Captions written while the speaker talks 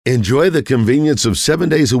Enjoy the convenience of 7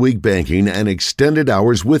 days a week banking and extended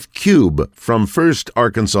hours with Cube from First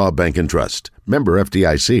Arkansas Bank and Trust. Member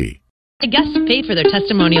FDIC. The guests paid for their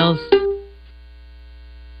testimonials.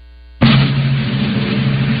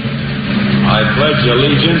 I pledge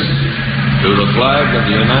allegiance to the flag of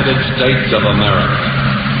the United States of America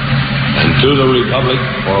and to the republic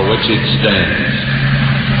for which it stands,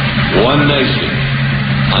 one nation,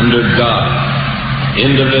 under God,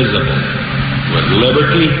 indivisible, with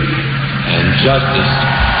liberty and justice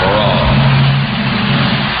for all.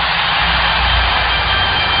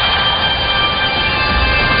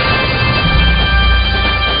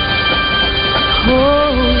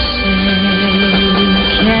 Oh, say,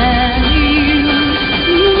 can you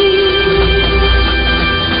see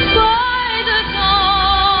by the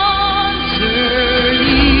dawn's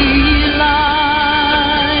early light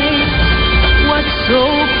what so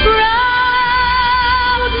proudly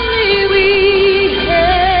we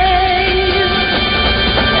hailed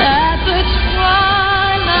at the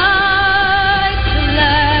twilight's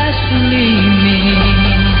last gleaming,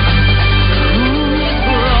 whose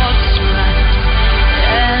broad stripes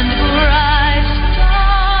and bright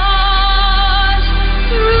stars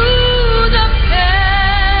through the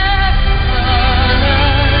perilous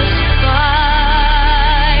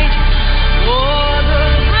fight o'er the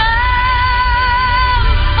ramparts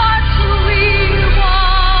we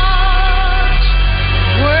watched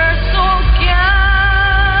were so gallantly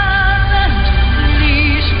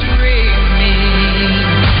streaming,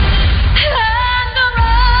 and the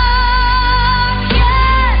rocket's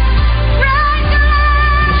bright glare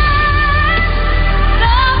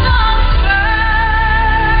left on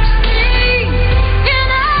bursting in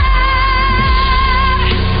air,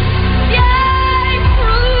 yea,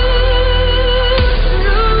 cruised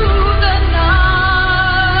through the night,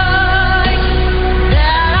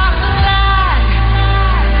 that our flag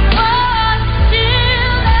was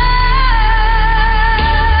still there.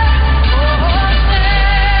 Oh, sing us that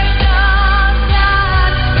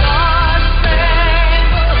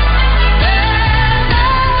star-spangled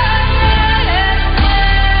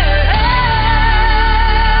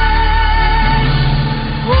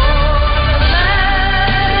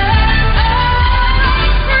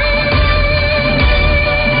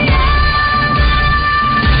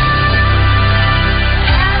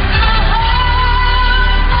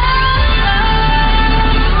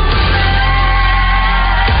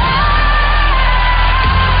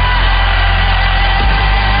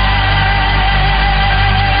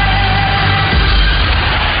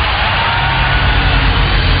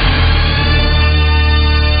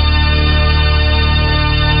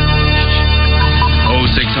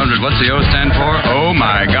What's the O stand for? Oh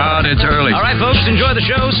my God, it's early. All right, folks, enjoy the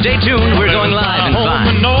show. Stay tuned. We're going live in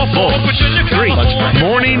 5, 4, 3.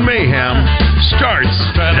 Morning Mayhem starts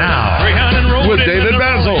now with David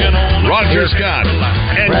Basil, Roger Scott,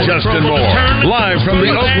 and Justin Moore. Live from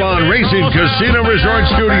the Oaklawn Racing Casino Resort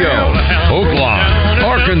Studio. Oaklawn,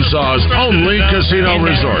 Arkansas's only casino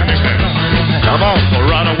resort. Come on.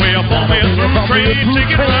 Right away up on me through trade,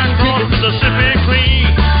 taking right across Mississippi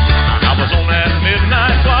clean. I was on that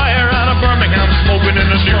midnight flyer out of Birmingham, smoking in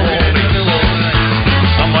the New Orleans.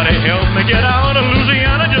 Somebody help me get out of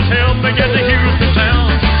Louisiana, just help me get to Houston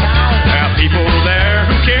town. There are people there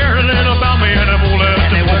who care a little about me and have all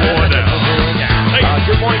left and more down. Hey.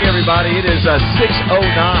 Good morning, everybody. It is 6:09.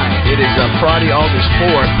 It is Friday, August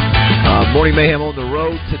 4th. Morning Mayhem on the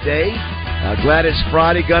road today. Glad it's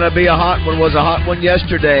Friday. Gonna be a hot one. Was a hot one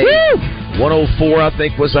yesterday. Woo! 104, I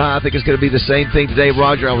think, was high. I think it's going to be the same thing today,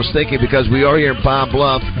 Roger. I was thinking because we are here in Pine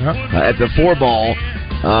Bluff at the 4-ball.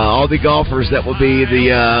 All the golfers that will be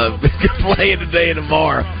the playing today and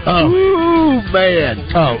tomorrow. Oh, ooh, man.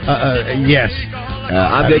 Yes.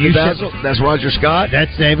 I'm David Basil. That's Roger Scott.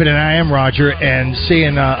 That's David, and I am Roger. And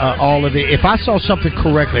seeing all of the, if I saw something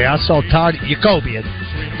correctly, I saw Todd Jacobian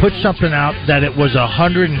put something out that it was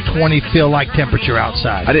 120 feel-like temperature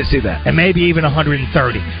outside. I didn't see that. And maybe even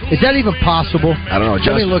 130. Is that even possible? I don't know.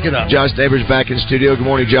 Let me look it up. Josh Neighbors back in studio. Good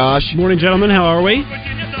morning, Josh. Morning, gentlemen. How are we?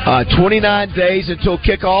 29 days until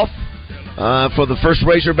kickoff for the first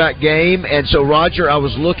Razorback game. And so, Roger, I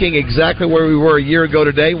was looking exactly where we were a year ago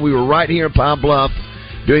today. We were right here in Pine Bluff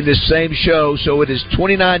doing this same show. So it is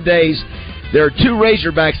 29 days. There are two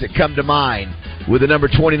Razorbacks that come to mind with the number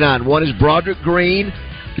 29. One is Broderick Green.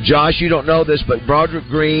 Josh, you don't know this, but Broderick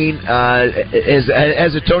Green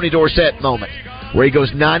has a Tony Dorsett moment where he goes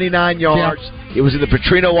 99 yards. Yeah. It was in the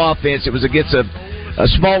Petrino offense. It was against a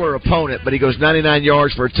smaller opponent, but he goes 99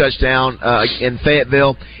 yards for a touchdown in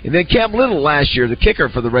Fayetteville. And then Cam Little last year, the kicker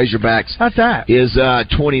for the Razorbacks, is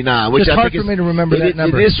 29. Which it's I hard think for me to remember that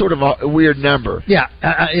number. It is sort of a weird number. Yeah,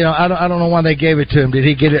 I don't know why they gave it to him. Did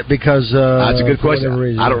he get it because? That's a good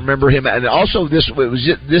question. I don't remember him. And also, it was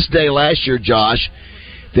this day last year, Josh,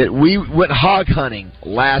 that we went hog hunting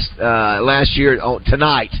last year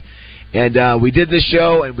tonight. And we did this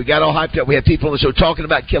show, and we got all hyped up. We had people on the show talking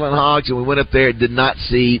about killing hogs, and we went up there and did not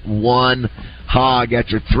see one hog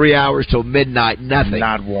after 3 hours till midnight. Nothing.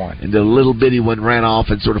 Not one. And the little bitty one ran off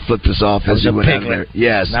and sort of flipped us off as we went out there.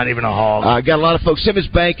 Yes. Not even a hog. Got a lot of folks. Simmons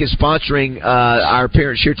Bank is sponsoring our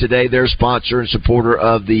appearance here today. They're a sponsor and supporter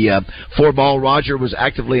of the 4-ball. Roger was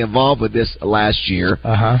actively involved with this last year.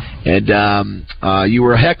 And you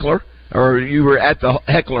were a heckler. Or you were at the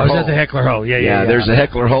heckler hole. I was at the heckler hole, yeah. There's a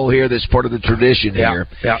heckler hole here that's part of the tradition here.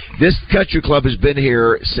 Yeah. This country club has been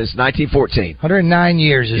here since 1914. 109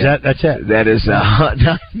 years, that's it? That is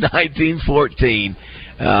 1914.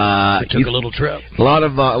 It took a little trip. A lot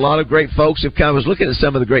of great folks have come. I was looking at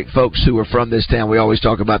some of the great folks who are from this town. We always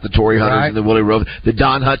talk about the Torrey Hunters and the Willie Rove. The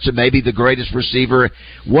Don Hudson, maybe the greatest receiver,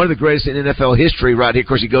 one of the greatest in NFL history right here. Of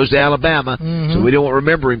course, he goes to Alabama, so we don't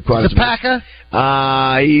remember him quite as much. Packer?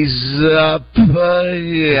 He's a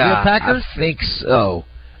Packer?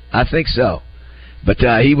 I think so. But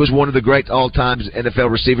he was one of the great all-time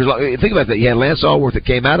NFL receivers. Think about that. You had Lance Allworth that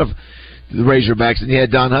came out of the Razorbacks, and you had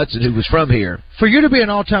Don Hudson, who was from here. For you to be an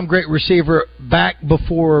all-time great receiver back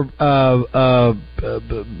before the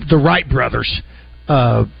Wright brothers,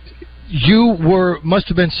 you must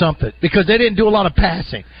have been something, because they didn't do a lot of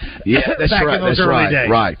passing. Yeah, that's back right. in those that's early right. days.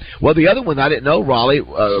 Right. Well, the other one I didn't know, Raleigh.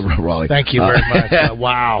 Thank you very much.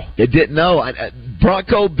 Wow. I didn't know.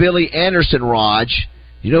 Bronco Billy Anderson, Raj.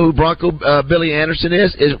 You know who Bronco Billy Anderson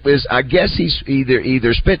is? Is I guess he's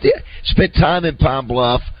either spent time in Pine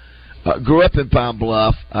Bluff. Grew up in Pine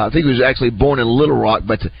Bluff. I think he was actually born in Little Rock,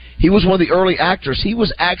 but he was one of the early actors. He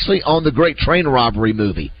was actually on the Great Train Robbery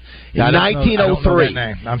movie in 1903. I don't know that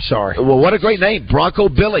name. I'm sorry. Well, what a great name. Bronco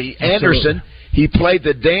Billy Anderson. He played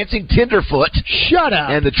the dancing tenderfoot. Shut up.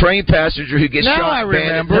 And the train passenger who gets shot. I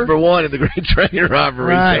remember. Number one in the Great Train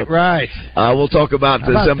Robbery. Right. We'll talk about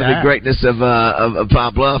some of the greatness of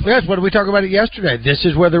Pine Bluff. Yes, what did we talk about it yesterday? This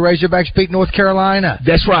is where the Razorbacks beat North Carolina.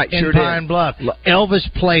 That's right. In Pine Bluff. Elvis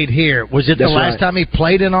played here. Was it the last time he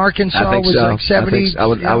played in Arkansas? I think so. Like 70?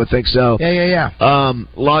 I would think so. Yeah.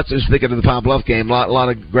 Lots of, speaking of the Pine Bluff game, a lot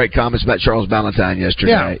of great comments about Charles Ballantyne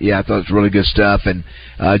yesterday. Yeah, I thought it was really good stuff. And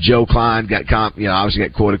Joe Klein obviously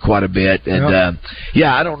got quoted quite a bit. And I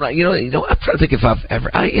don't know. You know, I'm trying to think if I've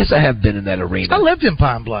ever. I guess I have been in that arena. I lived in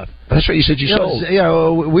Pine Bluff. That's right. You said you sold.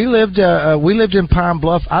 We lived in Pine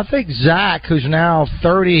Bluff. I think Zach, who's now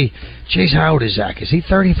 30. Geez, how old is Zach? Is he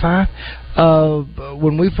 35?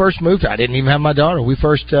 When we first moved, I didn't even have my daughter.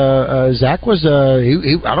 Zach was.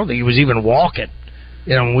 I don't think he was even walking.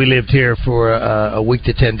 When we lived here for a week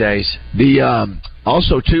to 10 days.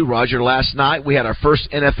 Also, too, Roger, last night we had our first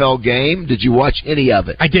NFL game. Did you watch any of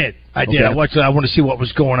it? I did. Okay. I watched it. I want to see what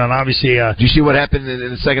was going on. Obviously, did you see what happened in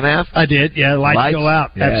the second half? I did. Yeah, lights go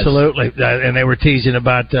out. Yes. Absolutely. And they were teasing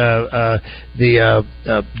about the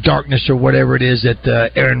darkness or whatever it is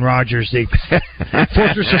that Aaron Rodgers, the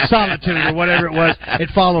Fortress of Solitude or whatever it was, it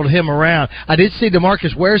followed him around. I did see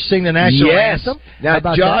DeMarcus Ware sing the national anthem. Now,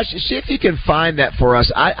 Josh, see if you can find that for us.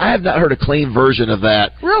 I have not heard a clean version of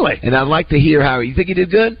that. Really? And I'd like to hear how. You think he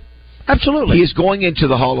did good? Absolutely. He is going into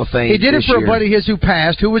the Hall of Fame. He did it for a buddy of his who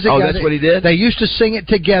passed, who was a guy. That's what he did? They used to sing it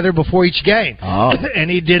together before each game. Oh. And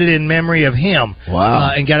he did it in memory of him. Wow.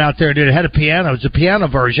 And got out there and did it. It had a piano. It was a piano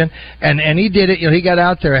version. And he did it. He got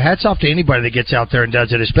out there. Hats off to anybody that gets out there and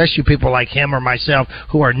does it, especially people like him or myself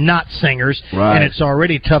who are not singers. Right. And it's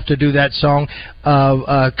already tough to do that song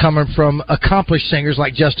coming from accomplished singers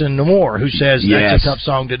like Justin Moore, who says that's a tough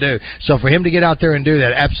song to do. So for him to get out there and do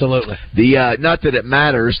that, absolutely. Not that it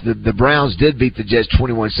matters, the Browns did beat the Jets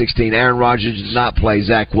 21-16. Aaron Rodgers did not play.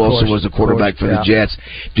 Zach Wilson was the quarterback for the Jets.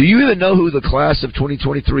 Do you even know who the class of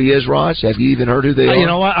 2023 is, Raj? Have you even heard who they are? You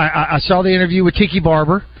know what? I saw the interview with Tiki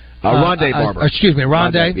Barber. Rondé Barber. Excuse me,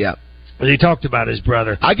 Rondé. Yeah. He talked about his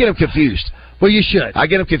brother. I get him confused. Well, you should. I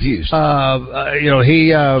get him confused.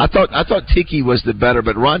 He. I thought Tiki was the better,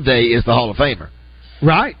 but Rondé is the Hall of Famer.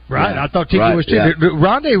 Right. Yeah. I thought Tiki was too. Yeah.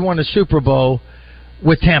 Rondé won the Super Bowl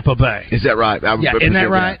with Tampa Bay. Is that right? Isn't that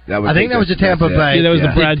right? I think that was the Tampa Bay. Yeah, that was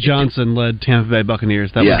the Brad Johnson-led Tampa Bay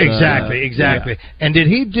Buccaneers. That was, exactly. And did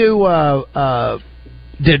he do? Was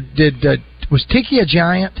Tiki a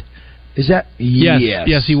Giant? Is that?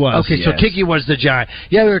 Yes, he was. Okay, so Tiki was the giant.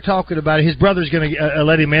 Yeah, we were talking about it. His brother's going to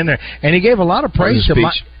let him in there, and he gave a lot of praise to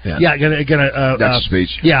Mike. Yeah, that's a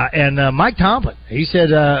speech. Yeah, and Mike Tomlin. He said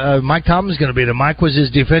Mike Tomlin's going to be there. Mike was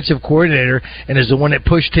his defensive coordinator and is the one that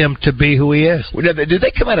pushed him to be who he is. Did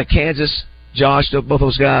they come out of Kansas, Josh? Both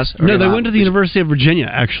those guys? No, they went to the University of Virginia.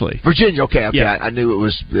 Actually, Virginia. Okay. Yeah. I knew it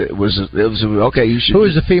was okay. You should. Who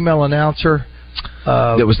is the female announcer?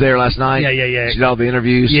 That was there last night? Yeah. She did all the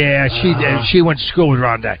interviews? Yeah, she did. She went to school with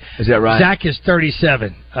Rondé. Is that right? Zach is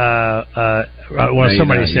 37.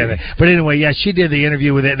 Somebody said that. But anyway, yeah, she did the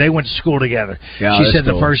interview with it. They went to school together. Yeah, she said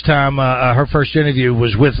the first time, her first interview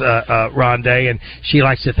was with Rondé, and she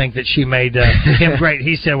likes to think that she made him great.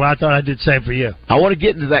 He said, well, I thought I did the same for you. I want to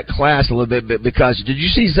get into that class a little bit because did you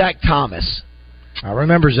see Zach Thomas? I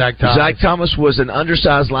remember Zach Thomas. Zach Thomas was an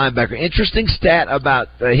undersized linebacker. Interesting stat about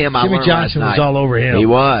him. Jimmy Johnson was all over him. He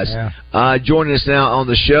was. Yeah. Joining us now on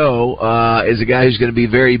the show is a guy who's going to be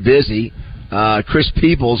very busy. Chris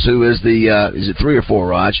Peoples, who is is it 3 or 4,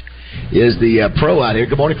 Raj? Is the pro out here.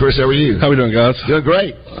 Good morning, Chris. How are you? How we doing, guys? Doing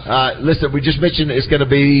great. Listen, we just mentioned it's going to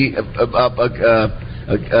be oven out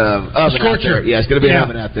there. Yeah, it's going to be an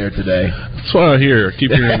oven out there today. That's what I hear.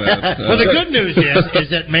 Keep hearing that. Well, the good news is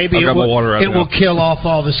that maybe it will kill off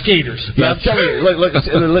all the skeeters. Yeah, I'm telling you. Look,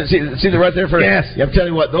 see the right there first. Yes. Yeah, I'm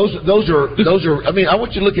telling you what. Those are. I mean, I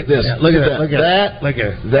want you to look at this. Yeah, look at that. Look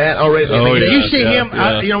at that already. Oh, yeah, you see him.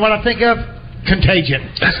 You know what I think of?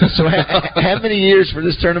 Contagion. So, how many years for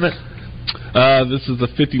this tournament? This is the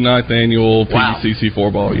 59th annual PDCC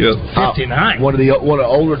 4-ball. Yep. 59. One of the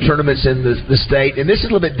older tournaments in the state, and this is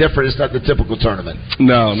a little bit different. It's not the typical tournament.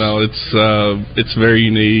 No, it's very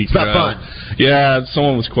unique. It's not fun. Yeah,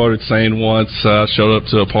 someone was quoted saying once, showed up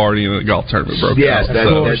to a party and the golf tournament broke out. Yes, that's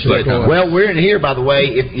well, we're in here, by the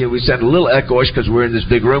way. We sound a little echoish because we're in this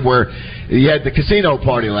big room where you had the casino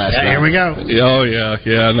party last night. Here we go. Oh, yeah.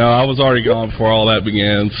 No, I was already gone before all that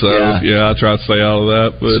began, so I tried to stay out of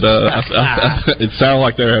that, but it sounded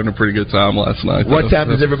like they were having a pretty good time last night. What time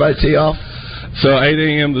does everybody tee off? So 8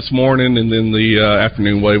 a.m. this morning, and then the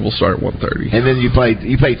afternoon wave will start at 1:30. And then you played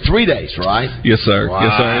 3 days, right? Yes, sir. Wow.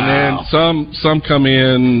 Yes, sir. And then some come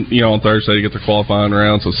in, on Thursday to get their qualifying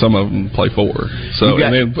round. So some of them play 4. So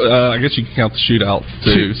and then I guess you can count the shootout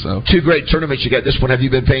too. So 2 great tournaments. You got this one. Have you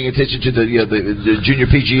been paying attention to the junior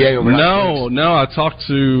PGA overnight? No. I talked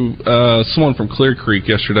to someone from Clear Creek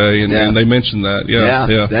yesterday, and they mentioned that. Yeah.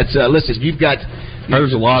 That's listen. You've got.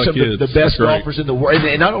 There's a lot of kids. The best golfers in the world,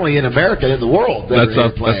 and not only in America, in the world. That's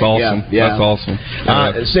awesome. Yeah. That's awesome.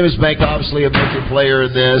 Simmons Bank, obviously a major player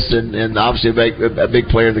in this, and obviously a big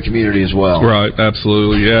player in the community as well. Right,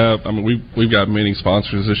 absolutely. Yeah, I mean we've got many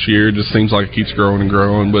sponsors this year. It just seems like it keeps growing and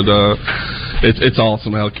growing, but it's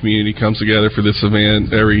awesome how the community comes together for this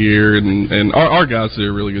event every year, and our guys do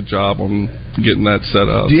a really good job on getting that set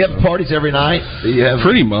up. Do you have parties every night?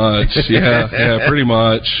 Pretty much. Yeah, pretty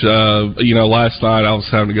much. Last night I was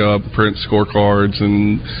having to go up and print scorecards,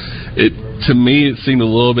 and to me it seemed a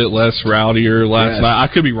little bit less rowdier last night. I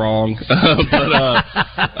could be wrong, but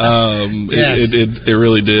it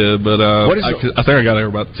really did. But I think I got there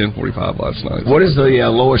about 10:45 last night. What is the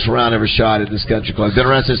lowest round ever shot at this country club? Been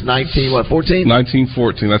around since 1914?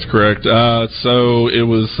 1914, that's correct. So it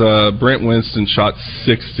was Brent Winston shot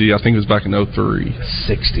 60. I think it was back in 03.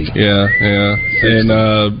 60. Yeah. 60. And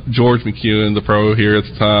George McEwen, the pro here at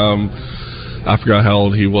the time, I forgot how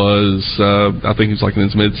old he was. I think he was like in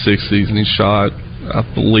his mid-60s, and he shot, I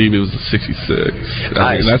believe it was a 66.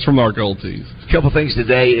 Nice. And that's from our gold tees. A couple things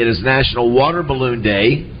today. It is National Water Balloon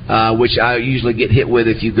Day, which I usually get hit with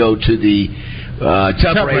if you go to the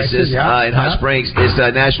tub races in Hot Springs. It's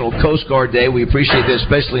National Coast Guard Day. We appreciate that,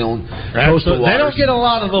 especially on coastal waters. They don't get a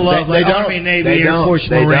lot of the love. They don't. Army, Navy, Air Force,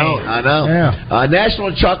 Marine. They don't. I know. Yeah.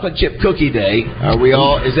 National Chocolate Chip Cookie Day. Are we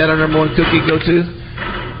all? Is that our number one cookie go-to?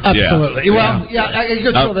 Absolutely. Yeah. Well, I can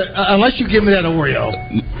go that, unless you give me that Oreo,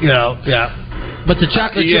 But the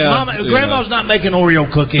chocolate chip, Grandma's not making Oreo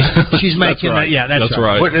cookies. She's making that's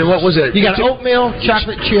right. What was it? You got oatmeal,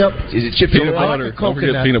 chocolate chip. Is it chip peanut butter? Don't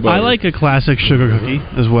forget peanut butter. I like a classic sugar cookie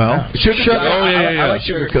as well. Sugar. I like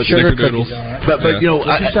sugar cookies. Snickerdoodles. But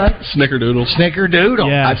Snickerdoodle. Snickerdoodle.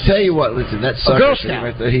 I tell you what, listen, that sucker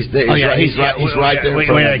right there. He's there. He's right there. We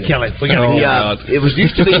gotta kill him. It was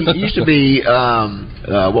used to be.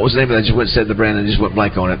 What was the name of that? I just went and said the brand and just went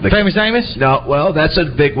blank on it. Famous Amos? No, well, that's a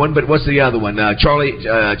big one. But what's the other one? Charlie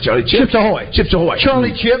Chips. Chips Ahoy. Chips Ahoy.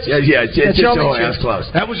 Charlie Chips. Chips Ahoy. That's close.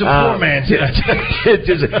 That was a poor man.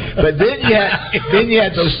 But then you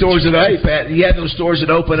had those stores that you had those stores that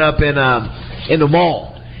open up in the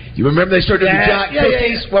mall. You remember they started doing the giant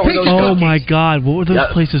cookies? What were those Oh cookies? my God! What were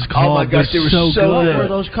those places called? Oh my gosh, they were so good. What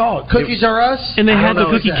were those called? Cookies R Us? And they had the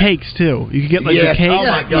know cookie what's that. cakes too. You could get like the cake. Oh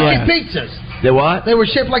my God. Cookie pizzas. They what? They were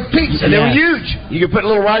shaped like pizza. And they were huge. You could put a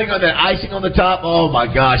little writing on that, icing on the top. Oh my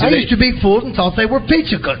gosh! I used to be fooled and thought they were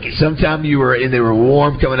pizza cookies. Sometime they were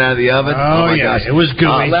warm coming out of the oven. Oh my yeah, gosh. it was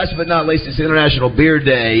gooey. Last but not least, it's International Beer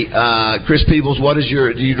Day. Chris Peebles,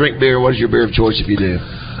 do you drink beer? What is your beer of choice if you do?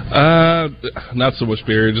 Not so much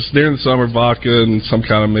beer. Just during the summer, vodka and some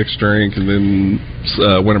kind of mixed drink, and then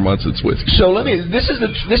winter months it's whiskey. So this is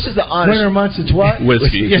the honest. Winter months it's what?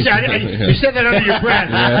 Whiskey. Yes, you said that under your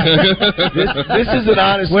breath. This is an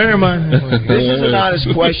honest. Winter months. This is an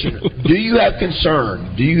honest question. Do you have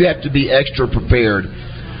concern? Do you have to be extra prepared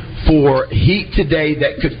for heat today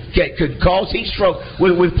that could cause heat stroke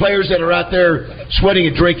with players that are out there sweating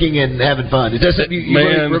and drinking and having fun? Is that something you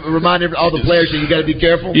really remind all the players that you got to be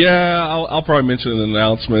careful? Yeah, I'll probably mention it in the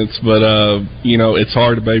announcements, but it's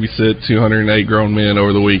hard to babysit 208 grown men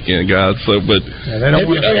over the weekend, guys. So, but have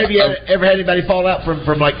you ever had anybody fall out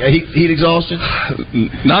from like heat exhaustion?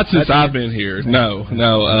 Not since I've been here. No,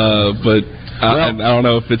 but. I don't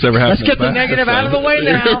know if it's ever happened. Let's get the negative out of the way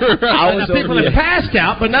now. People have passed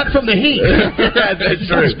out, but not from the heat. That's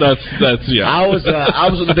true. That's yeah. I was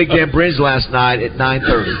on the Big Damn Bridge last night at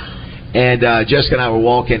 9:30, and Jessica and I were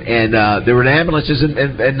walking, and there were ambulances and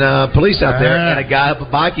police out there, and a guy up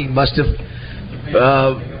biking must have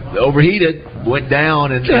overheated. Went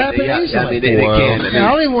down and it can. I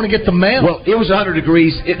don't even want to get the mail. Well, it was 100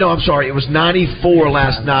 degrees. It was 94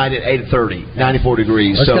 last night at 8:30. 94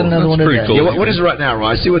 degrees. Let's get another one pretty cool. Yeah, what is it right now,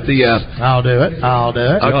 Roy? See what the. I'll do it.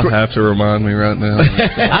 You'll have to remind me right now.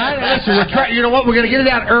 Listen, you know what? We're going to get it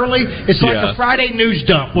out early. It's like a Friday news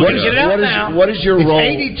dump. We're going to get it out now. What is your role?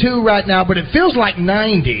 It's 82 right now, but it feels like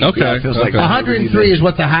 90. Okay. Yeah, it feels like 103 is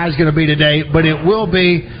what the high is going to be today, but it will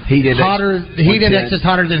be hotter. The heat index is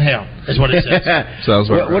hotter than hell. Is what it says. Sounds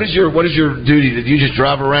right. What is your duty? Did you just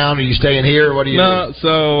drive around? Are you staying here? What do you do?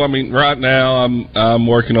 So right now I'm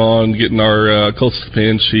working on getting our closest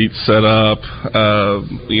pin sheets set up.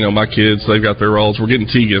 My kids, they've got their roles. We're getting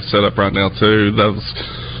tea gifts set up right now too. That was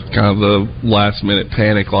kind of the last minute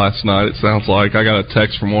panic last night. It sounds like I got a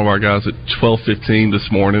text from one of our guys at 12:15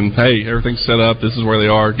 this morning. Hey, everything's set up. This is where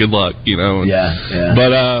they are. Good luck. Yeah.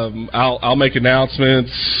 But I'll make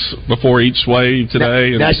announcements before each wave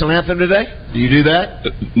today. National anthem today? Do you do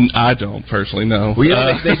that? I don't personally. No. Well,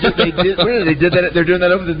 they did that. They're doing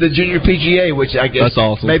that over the Junior PGA, which I guess that's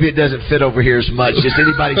awesome. Maybe it doesn't fit over here as much. Just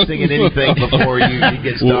anybody singing anything before you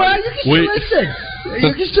get started. Well, you can still listen.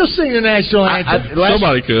 You can still sing the national anthem.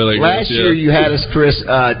 Somebody could. Last year you had us, Chris,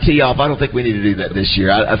 tee off. I don't think we need to do that this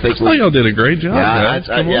year. I think y'all did a great job.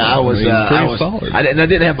 I was solid. I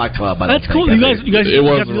didn't have my club. That's cool. You guys have to do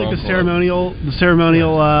like the ceremonial.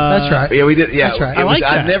 That's right. Yeah, we did. Yeah, that's right. I like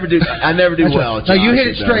that. I never do well. No, you hit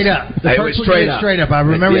it straight up. The first one you hit straight up. I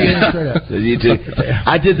remember you hit it straight up. You did.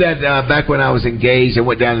 I did that back when I was engaged. I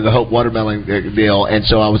went down to the Hope Watermelon deal, and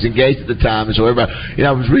so I was engaged at the time, and so everybody,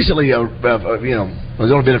 I was recently, it's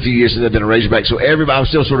only been a few years since I've been a Razorback, so everybody, I was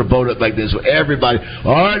still sort of bowed up like this. So everybody,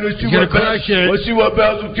 all right, let's see what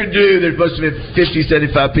Basil can do. There's supposed to be 50,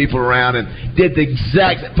 75 people around, and did the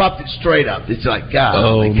exact, popped it straight up. It's like, God,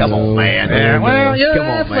 come on, man. Well, come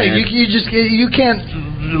on, man. You can't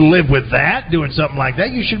live with that, doing something like that.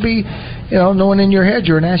 You should be, knowing in your head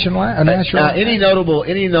you're a national. Any notable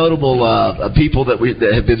people that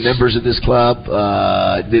have been members of this club?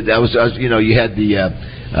 You had the.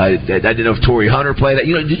 I didn't know if Torrey Hunter played that.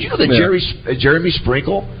 Did you know that Jeremy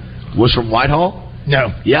Sprinkle was from Whitehall?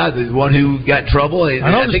 No. Yeah, the one who got in trouble. I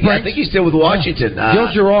think he's still with Washington. Gil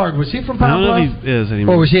Gerard, was he from Pine Bluff? I don't know if he is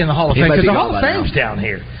anymore. Or was he in the Hall of Fame? Because the Hall of Fame's down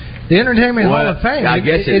here. The Entertainment Hall of Fame. I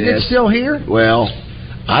guess it is. Is it still here? Well,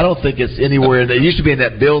 I don't think it's anywhere. It used to be in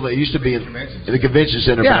that building. It used to be in the convention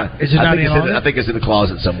center. Yeah. Is it not any longer? I think it's in the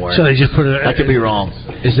closet somewhere. So they just put it. I could be wrong.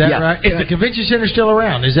 Is that right? Is the convention center still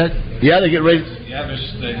around? Is that? Yeah, they get ready. Yeah, they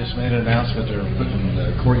just made an announcement they're putting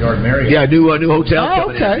the Courtyard Marriott. Yeah, new hotel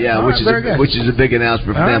coming in. Yeah, which is a big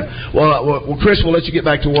announcement for them. Well, Chris, we'll let you get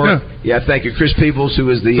back to work. Yeah, thank you, Chris Peebles, who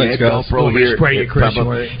is the head golf pro here. Spray you, Chris.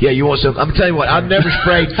 Yeah, you want some? I'm telling you what, I've never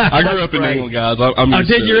sprayed. I grew up in England, guys.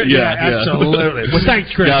 Yeah, absolutely. Well,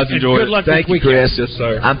 thanks, Chris. Guys, enjoy good luck. Thank you, Chris. Yes,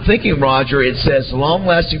 sir. I'm thinking, Roger. It says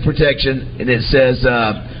long-lasting protection, and it says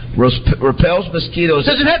repels mosquitoes.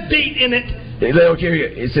 Does it have DEET in it?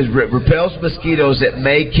 It says repels mosquitoes that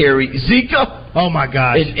may carry Zika. Oh my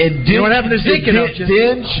gosh! And you know what happened to Zika?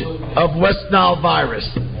 Dinge of West Nile virus.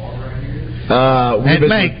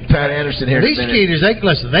 Pat Anderson here. These skeeters, they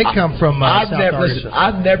come from South Arkansas.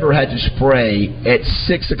 I've never had to spray at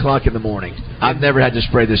 6:00 in the morning. I've never had to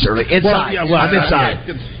spray this early. Inside. I'm inside.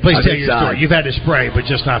 Please I'm tell your inside. story. You've had to spray, but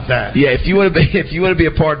just not that. Yeah, if you want to be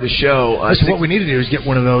a part of the show, listen, what we need to do is get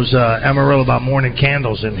one of those Amarillo by Morning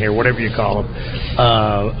candles in here, whatever you call them,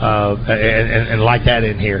 and light that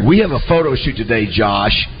in here. We have a photo shoot today,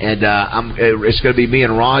 Josh, and it's going to be me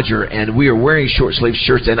and Roger, and we are wearing short sleeve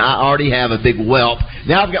shirts, and I already have a big whelp.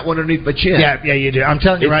 Now I've got one underneath my chin. Yeah, you do. I'm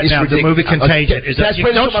telling you right now, the movie Contagion. Can I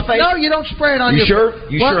spray this on my face? No, you don't spray it on your face. You sure?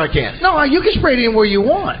 What? Sure I can? No, you can spray it anywhere you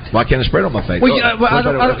want. Why can't I spray it on my face? Well,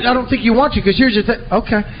 I don't think you want to, because here's the thing.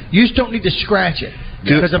 Okay, you just don't need to scratch it.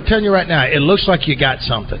 Because I'm telling you right now, it looks like you got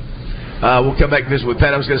something. We'll come back and visit with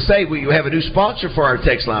Pat. I was going to say, we have a new sponsor for our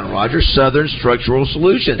text line, Roger, Southern Structural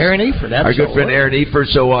Solutions. Aaron Eford, our good friend Aaron Eford.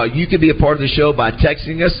 So you can be a part of the show by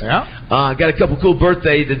texting us. Yeah. Got a couple cool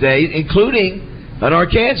birthdays today, including an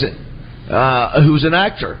Arkansan who's an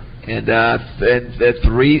actor. And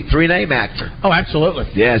three-name actor. Oh, absolutely.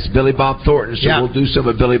 Yes, Billy Bob Thornton. So we'll do some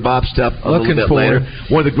of Billy Bob stuff a little bit later.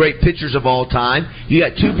 One of the great pitchers of all time. You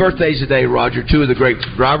got 2 birthdays today, Roger. 2 of the great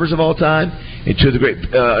drivers of all time, and 2 of the great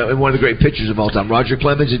and one of the great pitchers of all time, Roger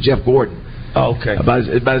Clemens and Jeff Gordon. Oh, okay. About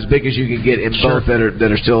as big as you can get in both that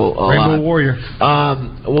are still alive. Rainbow Warrior.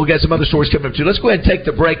 We'll get some other stories coming up too. Let's go ahead and take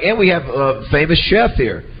the break, and we have a famous chef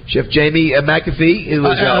here. Chef Jamie McAfee, who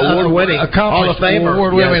was award-winning Hall of Famer.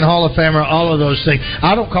 Award-winning Hall of Famer, all of those things.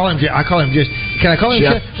 I don't call him Chef. I call him just... Can I call him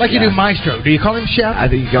Chef? Like you do Maestro. Do you call him Chef?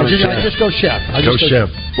 I think you call him Chef. Just go Chef. Go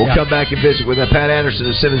Chef. We'll come back and visit with Pat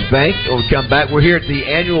Anderson of Simmons Bank. We'll come back. We're here at the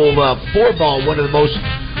annual 4-ball, one of the most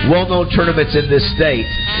well-known tournaments in this state.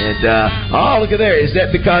 And, look at there. Is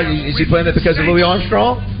he playing that because of Louis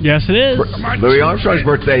Armstrong? Yes, it is. Louis Armstrong's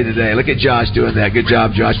birthday today. Look at Josh doing that. Good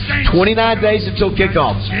job, Josh. 29 days until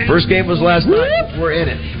kickoff. First game was last night. We're in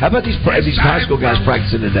it. How about these high school guys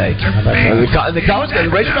practicing today? The college guys, the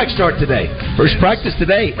Razorbacks start today. First practice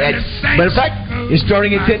today. Matter of fact, it's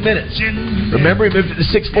starting in 10 minutes. Remember, he moved it to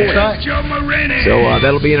 6:40. So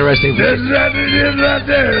that'll be interesting. That's right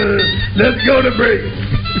there. Let's go to break.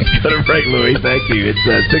 Let's go to break, Louis. Thank you. It's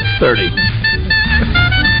 6:30.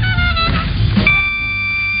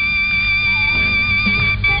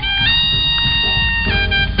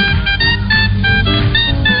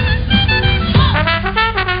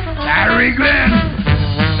 Larry Glenn.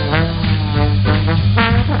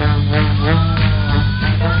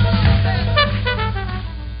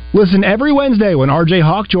 Listen every Wednesday when RJ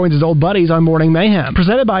Hawk joins his old buddies on Morning Mayhem.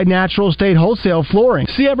 Presented by Natural State Wholesale Flooring.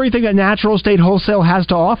 See everything that Natural State Wholesale has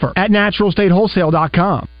to offer at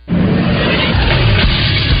naturalstatewholesale.com.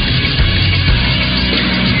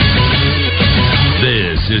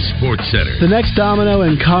 This is SportsCenter. The next domino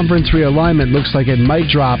in conference realignment looks like it might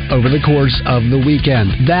drop over the course of the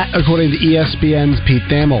weekend. That, according to ESPN's Pete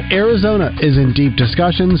Thamel. Arizona is in deep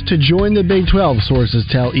discussions to join the Big 12, sources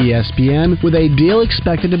tell ESPN, with a deal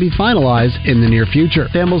expected to be finalized in the near future.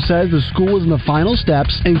 Thamel says the school is in the final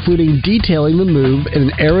steps, including detailing the move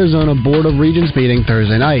in an Arizona Board of Regents meeting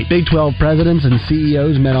Thursday night. Big 12 presidents and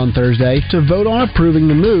CEOs met on Thursday to vote on approving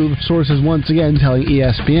the move, sources once again telling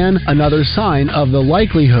ESPN, another sign of the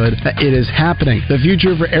likelihood that it is happening. The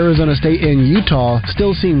future for Arizona State and Utah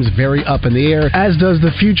still seems very up in the air, as does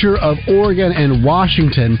the future of Oregon and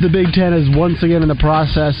Washington. The Big Ten is once again in the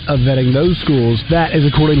process of vetting those schools. That is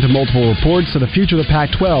according to multiple reports, so the future of the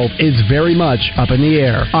Pac-12 is very much up in the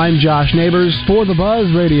air. I'm Josh Neighbors for the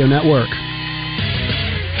Buzz Radio Network.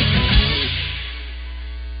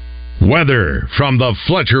 Weather from the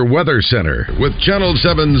Fletcher Weather Center with Channel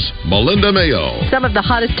 7's Melinda Mayo. Some of the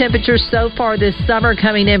hottest temperatures so far this summer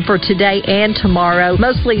coming in for today and tomorrow.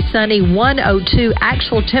 Mostly sunny, 102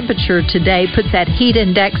 actual temperature today puts that heat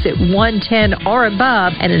index at 110 or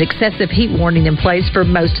above, and an excessive heat warning in place for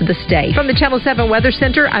most of the state. From the Channel 7 Weather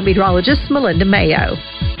Center, I'm meteorologist Melinda Mayo.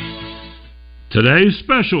 Today's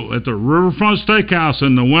special at the Riverfront Steakhouse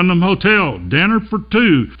in the Wyndham Hotel. Dinner for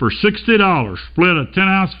 2 for $60. Split a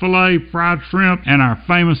 10-ounce filet, fried shrimp, and our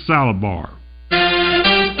famous salad bar.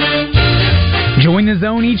 Join the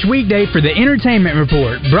Zone each weekday for the Entertainment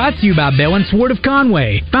Report, brought to you by Bell & Sword of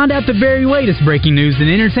Conway. Find out the very latest breaking news and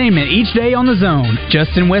entertainment each day on the Zone.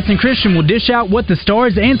 Justin, West, and Christian will dish out what the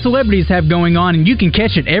stars and celebrities have going on, and you can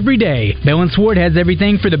catch it every day. Bell & Sword has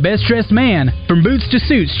everything for the best-dressed man. From boots to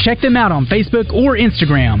suits, check them out on Facebook or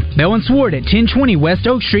Instagram. Bell & Sword at 1020 West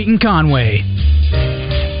Oak Street in Conway.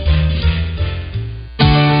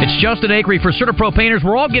 It's Justin Akery for CertaPro Painters.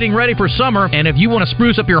 We're all getting ready for summer, and if you want to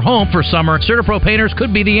spruce up your home for summer, CertaPro Painters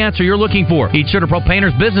could be the answer you're looking for. Each CertaPro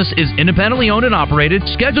Painters business is independently owned and operated.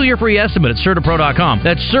 Schedule your free estimate at CertaPro.com.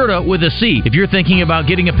 That's Certa with a C. If you're thinking about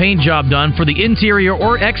getting a paint job done for the interior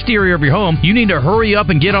or exterior of your home, you need to hurry up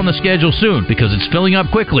and get on the schedule soon because it's filling up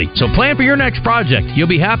quickly. So plan for your next project. You'll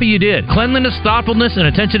be happy you did. Cleanliness, thoughtfulness, and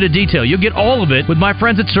attention to detail. You'll get all of it with my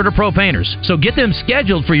friends at CertaPro Painters. So get them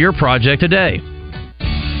scheduled for your project today.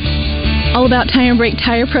 All About Tire and Brake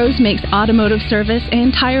Tire Pros makes automotive service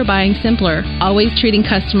and tire buying simpler, always treating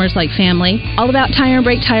customers like family. All About Tire and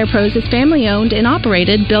Brake Tire Pros is family-owned and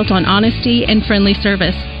operated, built on honesty and friendly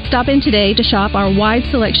service. Stop in today to shop our wide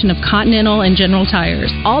selection of Continental and General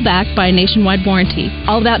tires, all backed by a nationwide warranty.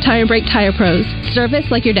 All About Tire and Brake Tire Pros, service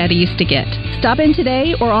like your daddy used to get. Stop in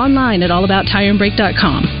today or online at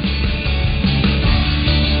allabouttireandbrake.com.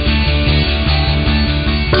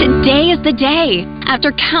 Today is the day.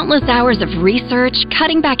 After countless hours of research,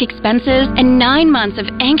 cutting back expenses, and 9 months of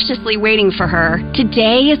anxiously waiting for her,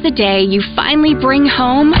 today is the day you finally bring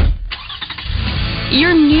home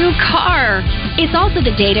your new car. It's also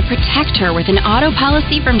the day to protect her with an auto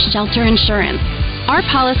policy from Shelter Insurance. Our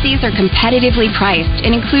policies are competitively priced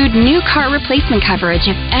and include new car replacement coverage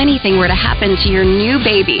if anything were to happen to your new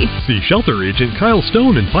baby. See Shelter Agent Kyle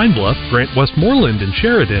Stone in Pine Bluff, Grant Westmoreland in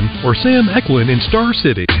Sheridan, or Sam Eklund in Star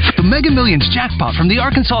City. The Mega Millions jackpot from the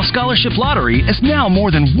Arkansas Scholarship Lottery is now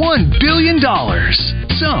more than $1 billion.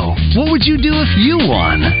 So, what would you do if you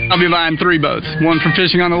won? I'll be buying 3 boats. One for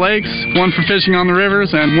fishing on the lakes, one for fishing on the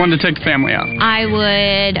rivers, and one to take the family out. I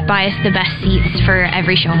would buy us the best seats for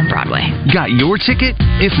every show on Broadway. Got your ticket?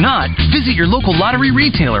 If not, visit your local lottery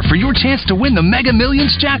retailer for your chance to win the Mega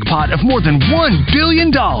Millions jackpot of more than $1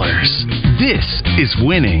 billion. This is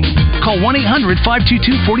winning. Call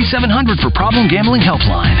 1-800-522-4700 for Problem Gambling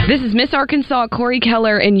Helpline. This is Miss Arkansas Corey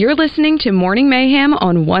Keller, and you're listening to Morning Mayhem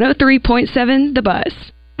on 103.7 The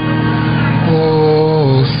Buzz.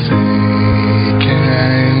 Oh, say,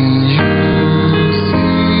 can you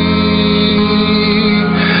see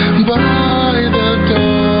by the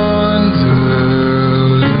dawn's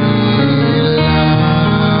early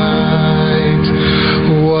light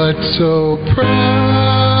what so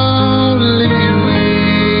proudly we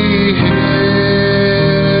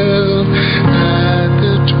hailed at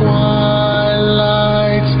the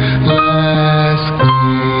twilight's last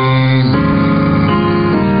gleaming,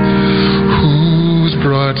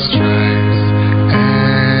 broad stripes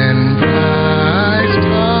and bright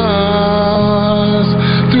stars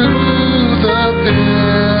through the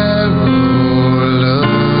peril of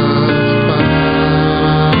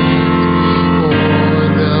fight. O'er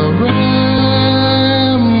the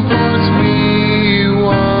ramparts we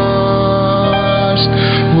watched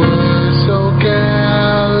were so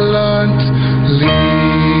gallantly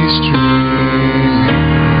streaming,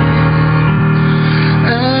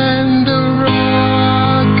 and the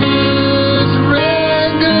rockets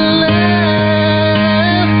red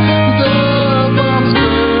glare, the bombs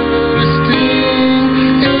bursting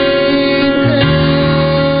in air,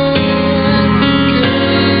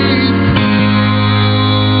 gave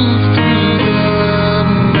proof through the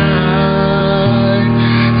night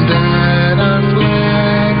that our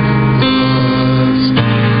flag was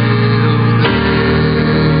still there.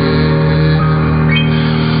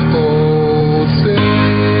 Oh, say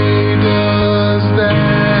does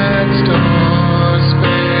that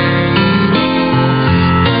star-spangled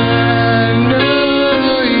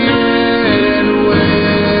banner yet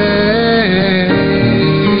wave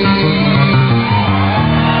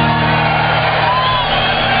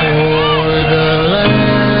o'er the land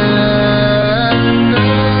of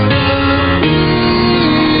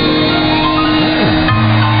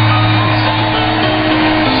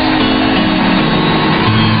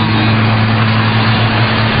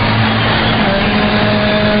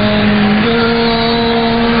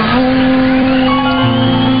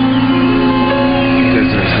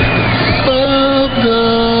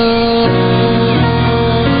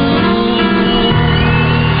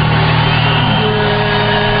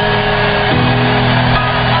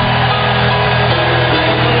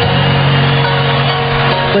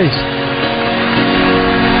Please.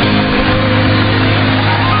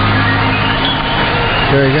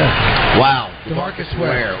 Very good. Wow. DeMarcus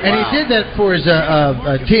Ware. And he did that for his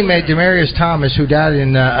teammate Demarius Thomas, who died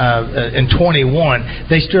in 21.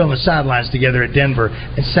 They stood on the sidelines together at Denver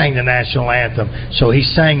and sang the national anthem. So he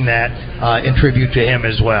sang that in tribute to him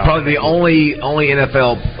as well. Probably the only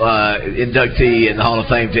NFL inductee in the Hall of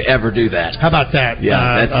Fame to ever do that. How about that?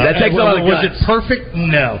 Yeah, that takes a lot of guts. Was it perfect?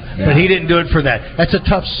 No. But he didn't do it for that. That's a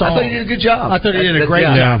tough song. I thought he did a good job. I thought he did a great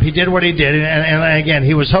job. He did what he did. And again,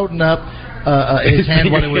 he was holding up his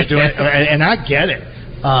hand when he was doing it. And I get it.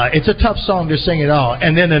 It's a tough song to sing it all.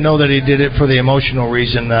 And then to know that he did it for the emotional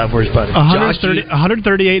reason for his buddy.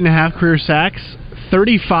 138.5 career sacks.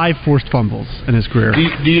 35 forced fumbles in his career.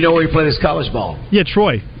 Do you know where he played his college ball? Yeah,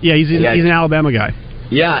 Troy. Yeah, he's an Alabama guy.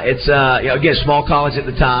 Yeah, it's again small college at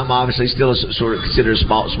the time. Obviously, still sort of considered a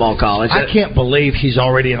small college. I can't believe he's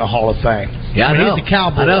already in the Hall of Fame. Yeah, I know. He's a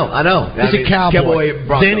Cowboy. I know. He's a Cowboy.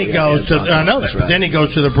 Bronco, then he goes to I know that. Right. Then he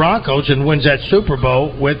goes to the Broncos and wins that Super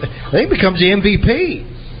Bowl with. I think he becomes the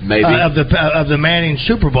MVP. Maybe of the Manning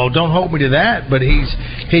Super Bowl. Don't hold me to that, but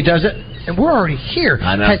he does it. And we're already here.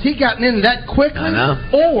 I know. Has he gotten in that quickly? I know.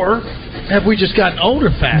 Or have we just gotten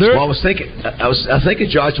older faster? Well, I was thinking,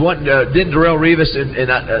 Josh, didn't Darrelle Revis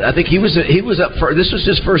and I think he was up for this was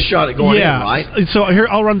his first shot at going in, right? So here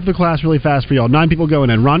I'll run through the class really fast for y'all. 9 people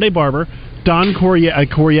going in. Rondé Barber, Don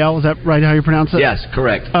Coryell, is that right how you pronounce it? Yes,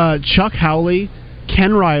 correct. Chuck Howley,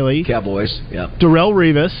 Ken Riley, Cowboys, yep. Darrelle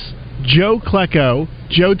Revis, Joe Klecko,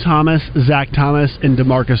 Joe Thomas, Zach Thomas, and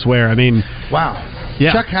DeMarcus Ware. I mean, wow.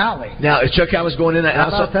 Yeah. Chuck Howley. Now, Chuck Howley's going in. I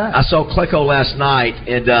saw Klecko last night,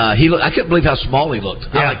 and I couldn't believe how small he looked.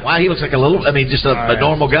 Yeah. I'm like, wow, he looks like just a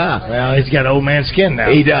normal guy. Well, he's got old man skin now.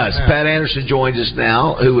 He does. Yeah. Pat Anderson joins us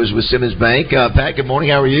now, who is with Simmons Bank. Pat, good morning.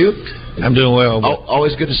 How are you? I'm doing well.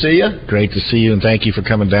 Always good to see you. Great to see you, and thank you for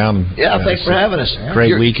coming down. Yeah, thanks for having us.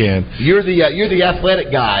 Great weekend. You're the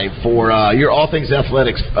athletic guy for you're all things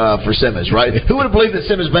athletics for Simmons, right? Who would have believed that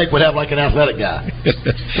Simmons Bank would have like an athletic guy?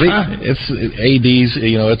 It's ADs.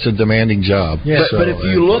 It's a demanding job. Yeah, but if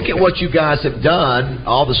you look at what you guys have done,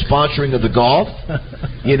 all the sponsoring of the golf,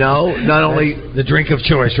 not only the drink of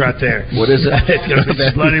choice right there. What is it? It's going to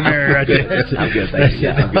be Bloody Mary right there. I'm good, thanks.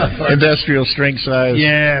 Yeah, I'm good. Industrial strength size.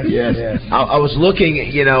 Yes. I was looking,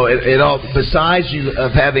 at all. Besides you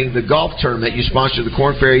of having the golf tournament, you sponsor the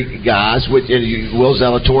Korn Ferry guys, which Will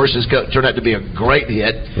Zalatoris has turned out to be a great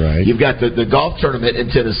hit. Right. You've got the golf tournament in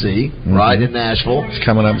Tennessee, right in Nashville. It's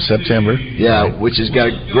coming up in September. Yeah, right. Which has got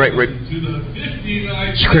a great.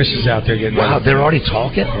 Chris is out there getting. Wow, they're already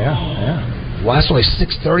talking. Yeah. Well, it's only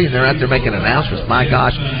 6:30, and they're out there making announcements. My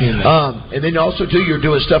gosh! And then also too, you're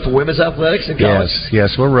doing stuff for women's athletics in college.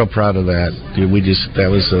 Yes, we're real proud of that. That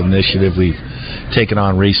was an initiative we've taken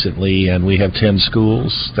on recently, and we have 10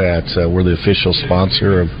 schools that we're the official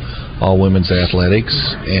sponsor of all women's athletics.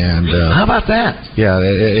 And how about that? Yeah,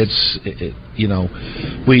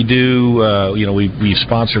 we do. We've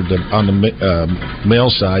sponsored on the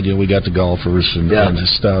male side. We got the golfers and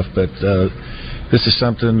stuff, but. This is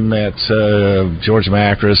something that George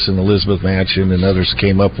Macris and Elizabeth Manchin and others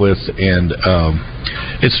came up with, and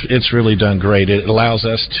it's really done great. It allows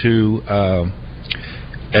us to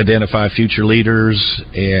identify future leaders,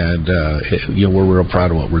 and we're real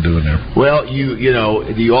proud of what we're doing there. Well, you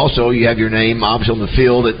have your name obviously on the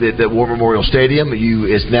field at War Memorial Stadium.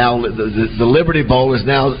 It's now the Liberty Bowl is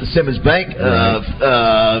now the Simmons Bank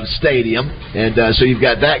Stadium, and so you've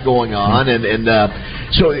got that going on.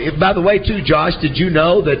 So, by the way, too, Josh, did you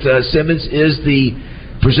know that Simmons is the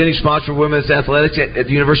presenting sponsor of women's athletics at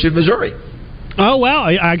the University of Missouri? Oh wow!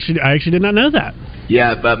 I actually did not know that.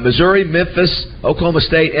 Yeah, but Missouri, Memphis, Oklahoma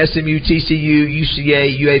State, SMU, TCU,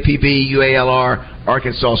 UCA, UAPB, UALR,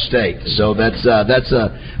 Arkansas State. So that's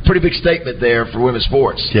a pretty big statement there for women's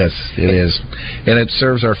sports. Yes, it is, and it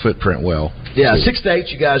serves our footprint well. Yeah, 6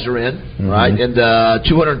 states you guys are in, right? And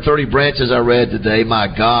 230 branches I read today. My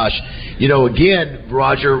gosh, again,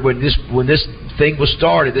 Roger, when this thing was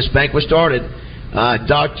started, this bank was started.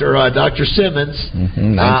 Dr. Simmons,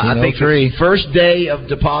 I think the first day of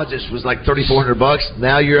deposits was like $3,400.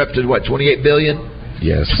 Now you're up to what, $28 billion?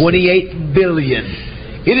 Yes, $28 billion.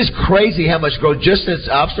 It is crazy how much growth just since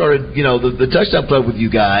I've started. The Touchdown Club with you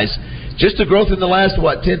guys. Just the growth in the last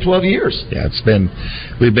 10, 12 years. Yeah,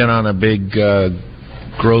 we've been on a big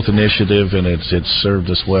growth initiative, and it's served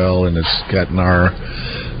us well, and it's gotten our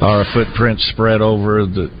our footprint spread over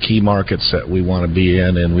the key markets that we want to be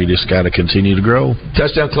in, and we just got to continue to grow.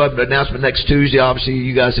 Touchdown Club announcement next Tuesday. Obviously,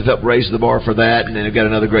 you guys have helped raise the bar for that, and then you've got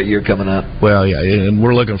another great year coming up. Well, yeah, and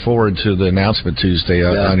we're looking forward to the announcement Tuesday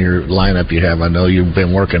on your lineup you have. I know you've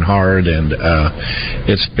been working hard, and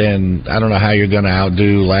it's been, I don't know how you're going to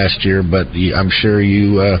outdo last year, but I'm sure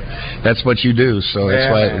you that's what you do, so that's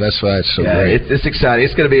why it's so great. It's exciting.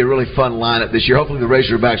 It's going to be a really fun lineup this year. Hopefully the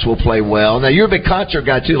Razorbacks will play well. Now, you're a big concert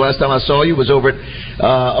guy, too. Last time I saw you was over at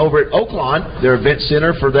Oaklawn, their event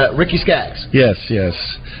center for that Ricky Skaggs. Yes.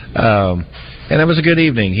 And it was a good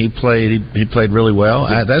evening. He played really well.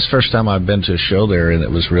 That's the first time I've been to a show there, and it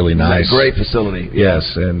was really nice. Great facility. Yes,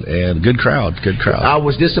 and good crowd. I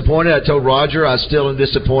was disappointed. I told Roger I still am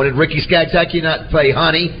disappointed. Ricky Skaggs, how can you not play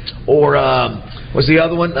Honey or what's the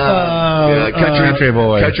other one? Country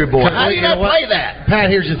Boy. Country Boy. How do you not play that? Pat,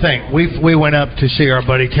 here's the thing. We went up to see our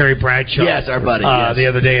buddy Terry Bradshaw. Yes, our buddy. The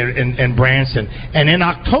other day in Branson. And in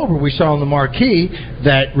October, we saw on the marquee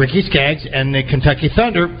that Ricky Skaggs and the Kentucky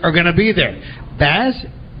Thunder are going to be there. Baz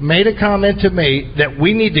made a comment to me that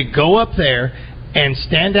we need to go up there and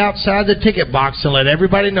stand outside the ticket box and let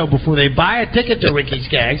everybody know before they buy a ticket to Ricky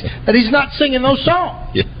Skaggs that he's not singing those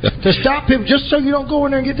songs. Yeah. To stop him, just so you don't go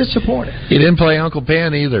in there and get disappointed. He didn't play Uncle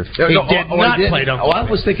Pen either. He did not play Uncle Pen. I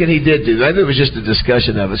was thinking he did do. Maybe it was just a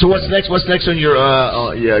discussion of it. So what's next? What's next on your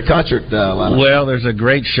concert lineup? Well, there's a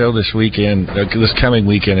great show this weekend, this coming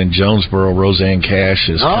weekend in Jonesboro. Roseanne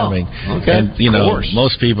Cash is coming. Okay. And,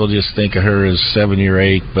 most people just think of her as 7 or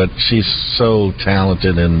 8, but she's so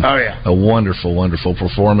talented and a wonderful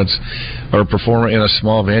performer in a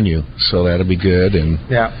small venue. So that'll be good. And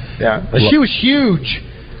she was huge.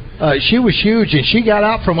 She was huge, and she got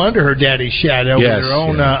out from under her daddy's shadow with her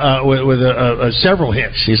own with several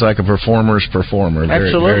hits. She's like a performer's performer.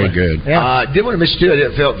 Absolutely, very good. Yeah. Did want to mention too. I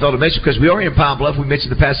didn't fail to mention because we are in Pine Bluff. We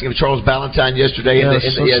mentioned the passing of Charles Valentine yesterday,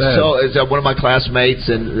 sad. One of my classmates,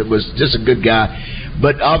 and it was just a good guy.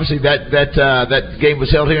 But obviously that game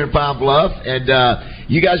was held here in Pine Bluff, and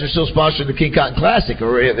you guys are still sponsoring the King Cotton Classic,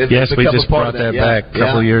 or yes, we just brought that back a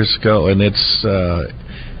couple of years ago, and it's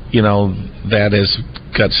that has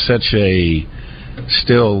got such a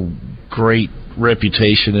still great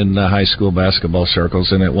reputation in the high school basketball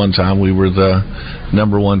circles, and at one time we were the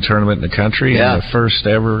 #1 tournament in the country and the first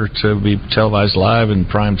ever to be televised live in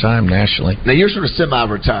prime time nationally. Now you're sort of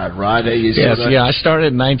semi-retired, right? Yes, I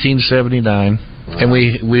started in 1979, and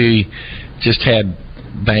we just had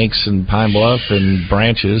banks in Pine Bluff and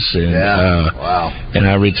branches, and and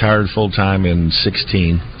I retired full time in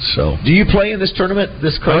 16. So, do you play in this tournament?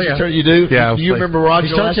 This crazy tournament you do? Yeah. Do you remember Roger?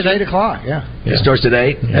 He starts at 8 o'clock. Yeah. It starts at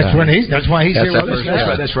 8. That's why he's here with us.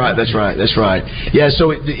 That's right. Yeah.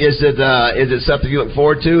 So is it something you look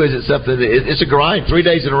forward to? Is it something? It's a grind. 3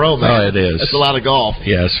 days in a row, man. Oh, it is. That's a lot of golf.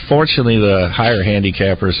 Yes. Fortunately, the higher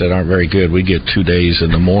handicappers that aren't very good, we get 2 days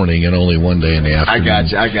in the morning and only 1 day in the afternoon.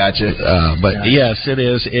 I got you. But yes, it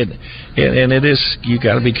is. It is. You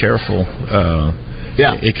got to be careful.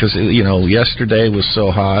 Because yesterday was so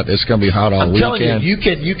hot. It's going to be hot all weekend. I'm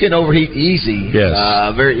telling you can overheat easy. Yes,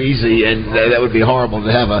 very easy, and that would be horrible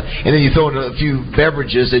to have and then you throw in a few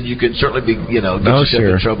beverages, and you can certainly be get yourself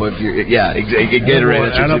in trouble if you're Gatorade.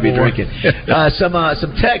 That's what you'd be drinking.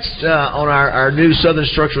 Some text on our new Southern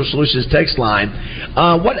Structural Solutions text line.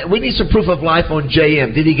 We need some proof of life on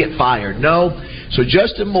JM. Did he get fired? No. So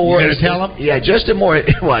Justin Moore. You gonna tell him? Yeah, Justin Moore.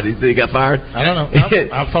 What? Did he got fired? I don't know.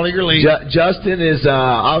 I'll follow your lead. Justin is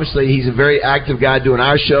obviously he's a very active guy doing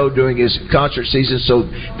our show during his concert season. So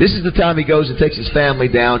this is the time he goes and takes his family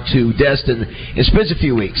down to Destin and spends a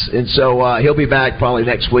few weeks. And so he'll be back probably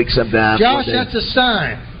next week sometime. Josh, that's a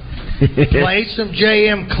sign. Play some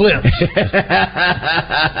JM clips.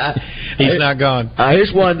 He's not gone.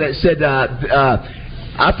 Here's one that said.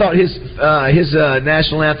 I thought his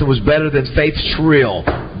national anthem was better than Faith's Shrill.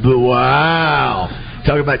 Wow.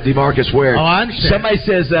 Talking about DeMarcus Ware. Oh, I understand. Somebody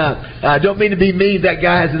says, I don't mean to be mean, that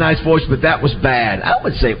guy has a nice voice, but that was bad. I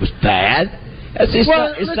wouldn't say it was bad. He's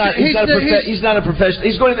not a professional.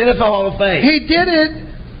 He's going to the NFL Hall of Fame. He did it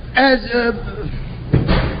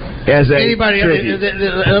as anybody.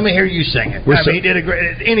 Let me hear you sing it. He did a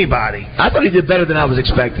great. Anybody. I thought he did better than I was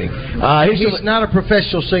expecting. He's not a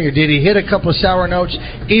professional singer. Did he hit a couple of sour notes?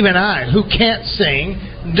 Even I, who can't sing,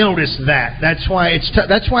 noticed that. That's why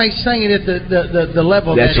that's why he's singing at the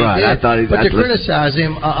level that he did. I thought to criticize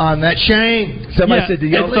him on that, shame. Somebody said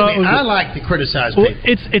I like to criticize people.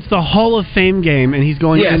 It's the Hall of Fame game, and he's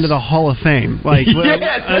going into the Hall of Fame. Like,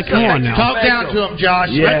 come on now. Talk down to him, Josh.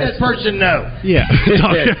 Yes. Let that person know. Yeah.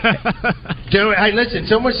 Hey, listen.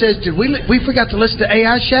 Someone says, "Did we forgot to listen to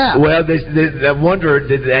AI Shap?" Well, I wonder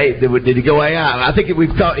did he go AI? I think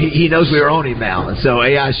we've caught. He knows we were on him now, and so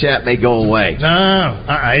AI Shap may go away. No,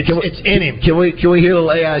 it's in him. Can we hear a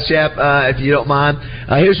little AI Shap if you don't mind?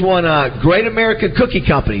 Here's one. Great American Cookie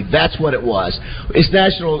Company. That's what it was. It's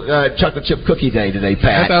National Chocolate Chip Cookie Day today,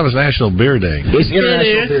 Pat. I thought it was National Beer Day. It's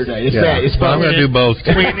International Beer Day. It's that. It's I'm going to do both.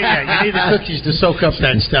 You need the cookies to soak up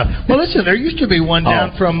that stuff. Well, listen, there used to be one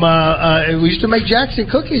down from. We used to make Jackson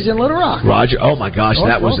cookies in Little Rock. Roger, oh my gosh,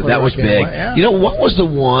 that was big. Yeah. You know what was the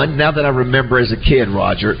one? Now that I remember as a kid,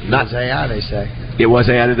 Roger, not AI. They say it was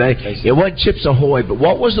AI today. It wasn't Chips Ahoy, but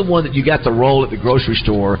what was the one that you got the roll at the grocery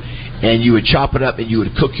store, and you would chop it up and you would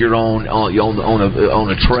cook your own on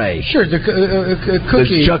a tray? Sure, the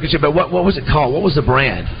cookie. The chocolate chip. But what was it called? What was the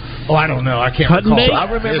brand? Oh, I don't know. I can't Cut and recall. bake? So I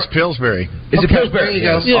remember It's Pillsbury. Is it Pillsbury? There you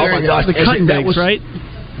go. Yes. Oh my gosh, the cut and bakes, right?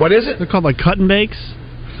 What is it? They're called like cut and bakes.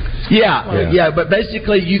 Yeah. But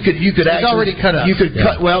basically, you could actually already cut up. You could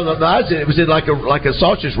cut. Well, no, it was in like a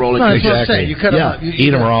sausage roll. No, that's what I'm saying. You cut them up.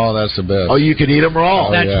 Eat them raw. That's the best. Oh, you could eat them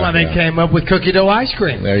raw. That's why they came up with cookie dough ice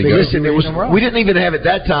cream. There you go. Listen, we didn't even have it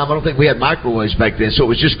that time. I don't think we had microwaves back then, so it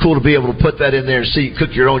was just cool to be able to put that in there and see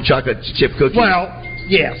cook your own chocolate chip cookies. Well,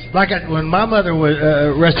 yes. When my mother was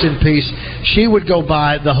rest in peace, she would go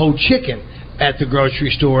buy the whole chicken at the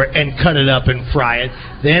grocery store and cut it up and fry it.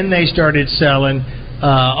 Then they started selling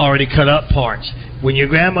already cut up parts. When your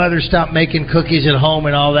grandmother stopped making cookies at home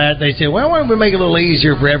and all that, they said, "Well, why don't we make it a little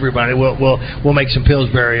easier for everybody? We'll make some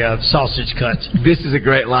Pillsbury sausage cuts." This is a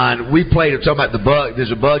great line. We played. Talking about the bug.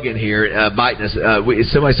 There's a bug in here biting us.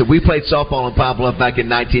 Somebody said we played softball in Pine Bluff back in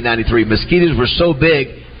 1993. Mosquitoes were so big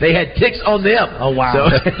they had ticks on them. Oh wow! So,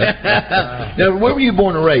 now, where were you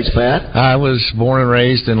born and raised, Pat? I was born and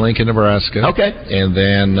raised in Lincoln, Nebraska. Okay. And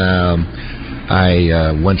then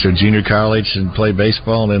I went to junior college and played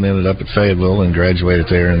baseball, and then ended up at Fayetteville and graduated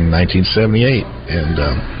there in 1978. And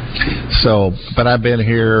but I've been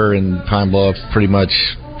here in Pine Bluff pretty much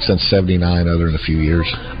since '79, other than a few years.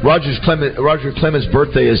 Roger Clemens'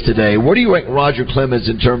 birthday is today. Where do you rank Roger Clemens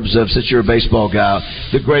in terms of, since you're a baseball guy,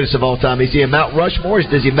 the greatest of all time? Is he a Mount Rushmore?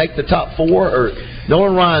 Does he make the top four? Or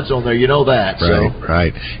Nolan Ryan's on there, you know that.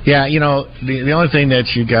 Right. Yeah, the only thing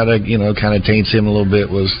that you got to, kind of taints him a little bit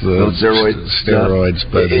was the steroids.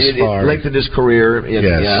 But as far it lengthened his career.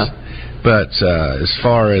 Yes. Yeah. But as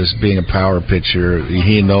far as being a power pitcher,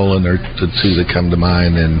 he and Nolan are the two that come to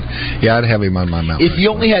mind. And, I'd have him on my Mount If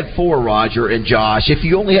you only had four, Roger and Josh, if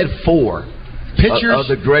you only had four pitchers of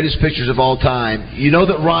the greatest pitchers of all time, you know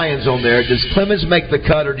that Ryan's on there. Does Clemens make the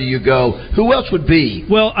cut, or do you go, who else would be?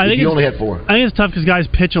 Well, I think you only had four. I think it's tough because guys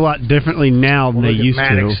pitch a lot differently now than they used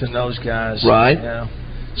Maddox to. And those guys. Right. Yeah.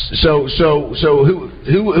 So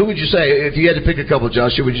who would you say, if you had to pick a couple,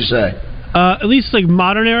 Josh, who would you say? At least like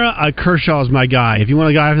modern era, Kershaw's my guy. If you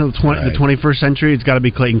want a guy from the 21st century, it's got to be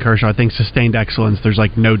Clayton Kershaw. I think sustained excellence. There's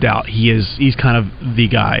no doubt he's kind of the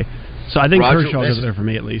guy. So I think Kershaw's over there for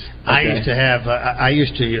me at least. Okay. I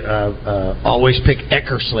used to always pick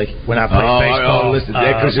Eckersley when I played baseball. Oh, listen,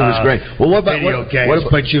 Eckersley was great. Well, what about video games?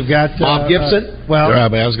 But you've got Bob Gibson. I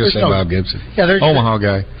was going to say Bob Gibson. Yeah, there's Omaha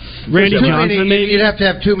guy. Randy Johnson. You'd have to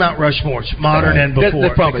have two Mount Rushmores, modern and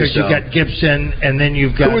before, because you've got Gibson, and then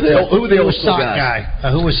you've got who were the old sock guys?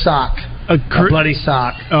 guy? Who was sock? A bloody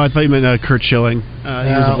sock. Oh, I thought you meant Kurt Schilling. He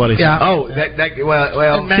was a bloody sock. Oh,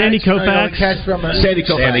 well, Sandy Koufax. Sandy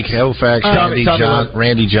Koufax,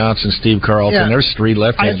 Randy Johnson, Steve Carlton. There's three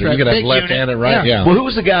left-handers. You could have left-handed, right? Yeah. Well,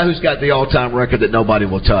 who's the guy who's got the all-time record that nobody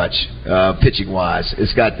will touch, pitching-wise?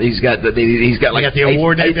 He's got like the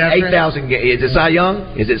award 8,000 games. Is it Cy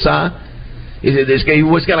Young? Is it Cy? Is it this guy?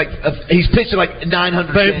 He's pitching like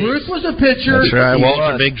 900 Babe Ruth was a pitcher. That's right.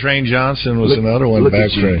 Walter Big Train Johnson was another one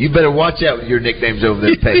back there. You better watch out with your nicknames over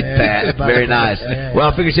there, Pat. Very nice. Well,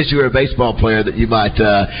 I figured since you were a baseball player that you might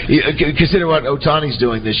consider what Ohtani's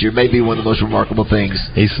doing this year may be one of the most remarkable things.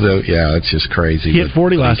 It's just crazy. He hit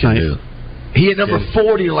 40 last night. He hit number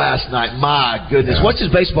 40 last night. My goodness. Yeah.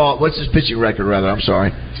 What's his pitching record, rather? I'm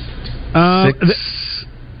sorry. 6.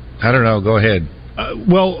 I don't know. Go ahead.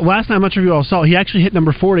 Well, last night, I'm not sure if you all saw, he actually hit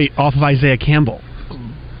number 40 off of Isaiah Campbell.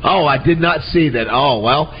 Oh, I did not see that. Oh,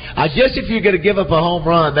 well, I guess if you're going to give up a home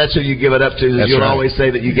run, that's who you give it up to. You'll always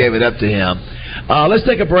say that you gave it up to him. Let's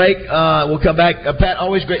take a break. We'll come back. Pat,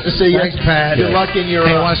 always great to see you. Thanks, Pat. Good luck in your...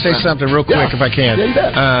 Hey, I want to say something real quick if I can.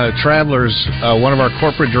 Travelers, one of our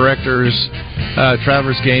corporate directors,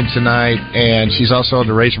 Travelers game tonight, and she's also on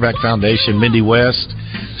the Razorback Foundation, Mindy West,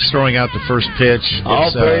 throwing out the first pitch.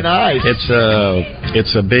 Very nice.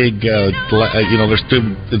 It's a big,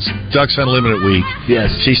 it's Ducks Unlimited week. Yes.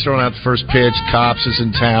 She's throwing out the first pitch. Cops is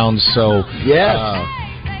in town, so... Yes.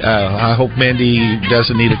 I hope Mindy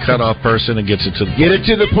doesn't need a cutoff person and gets it to the plate. Get it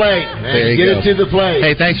to the plate. Get it to the plate.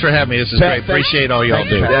 Hey, thanks for having me. This is great. Appreciate all y'all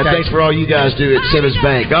do. Thanks for all you guys do at Simmons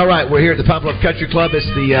Bank. All right, we're here at the Pine Bluff Country Club. It's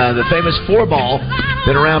the famous 4-ball.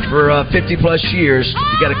 Been around for 50-plus years.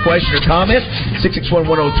 You got a question or comment?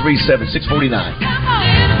 661-1037,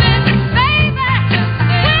 649.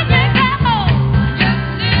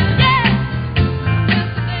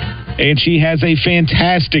 And she has a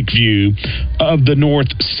fantastic view of the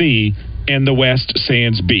North Sea and the West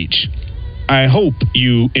Sands Beach. I hope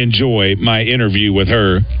you enjoy my interview with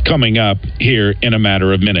her coming up here in a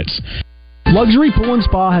matter of minutes. Luxury Pool and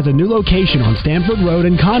Spa has a new location on Stamford Road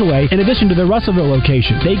in Conway, in addition to their Russellville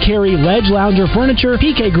location. They carry Ledge Lounger furniture,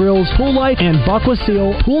 PK Grills, Pool Light, and Buckwa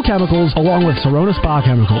Seal Pool Chemicals, along with Serona Spa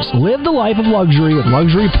Chemicals. Live the life of luxury with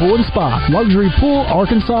Luxury Pool and Spa.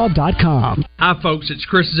 LuxuryPoolArkansas.com. Hi, folks. It's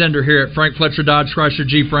Chris Zender here at Frank Fletcher Dodge Chrysler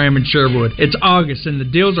Jeep Ram in Sherwood. It's August, and the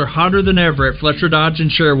deals are hotter than ever at Fletcher Dodge in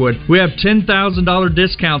Sherwood. We have $10,000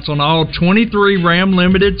 discounts on all 23 Ram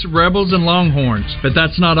Limiteds, Rebels, and Longhorns. But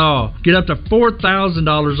that's not all. Get up to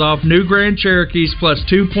 $4,000 off new Grand Cherokees plus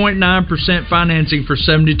 2.9% financing for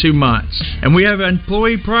 72 months. And we have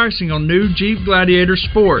employee pricing on new Jeep Gladiator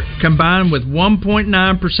Sport, combined with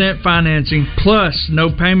 1.9% financing plus no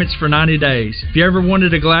payments for 90 days. If you ever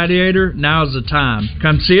wanted a Gladiator, now's the time.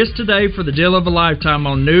 Come see us today for the deal of a lifetime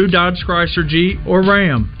on new Dodge, Chrysler, Jeep, or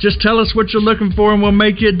Ram. Just tell us what you're looking for and we'll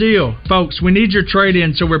make you a deal. Folks, we need your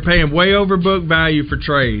trade-in, so we're paying way over book value for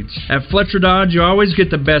trades. At Fletcher Dodge, you always get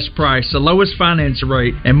the best price, the lowest finance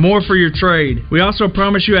rate, and more for your trade. We also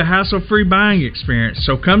promise you a hassle-free buying experience,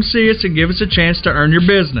 so come see us and give us a chance to earn your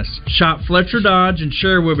business. Shop Fletcher Dodge in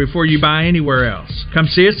Sherwood before you buy anywhere else. Come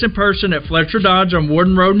see us in person at Fletcher Dodge on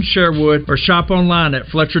Warden Road in Sherwood, or shop online at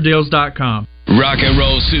FletcherDeals.com. Rock and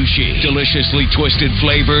roll sushi. Deliciously twisted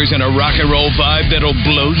flavors and a rock and roll vibe that'll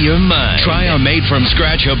blow your mind. Try our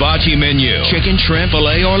made-from-scratch hibachi menu. Chicken, shrimp,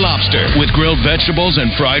 filet, or lobster with grilled vegetables and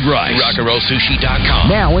fried rice. RockandRollSushi.com.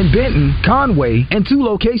 Now in Benton, Conway, and 2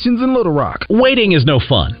 locations in Little Rock. Waiting is no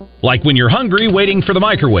fun. Like when you're hungry, waiting for the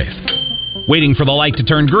microwave. Waiting for the light to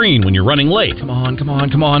turn green when you're running late. Come on, come on,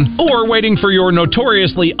 come on. Or waiting for your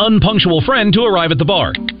notoriously unpunctual friend to arrive at the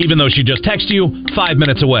bar, even though she just texted you 5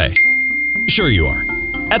 minutes away. Sure you are.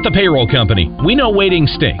 At the Payroll Company, we know waiting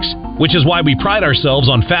stinks, which is why we pride ourselves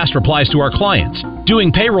on fast replies to our clients,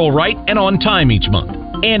 doing payroll right and on time each month,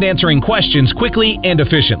 and answering questions quickly and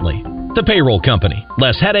efficiently. The Payroll Company.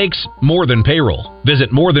 Less headaches, more than payroll. Visit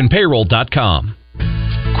morethanpayroll.com.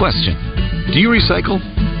 Question. Do you recycle?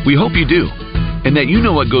 We hope you do, and that you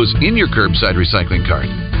know what goes in your curbside recycling cart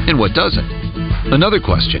and what doesn't. Another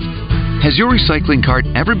question. Has your recycling cart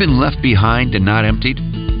ever been left behind and not emptied?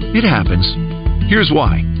 It happens. Here's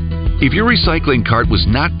why. If your recycling cart was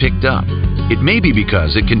not picked up, it may be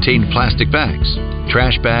because it contained plastic bags,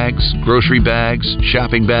 trash bags, grocery bags,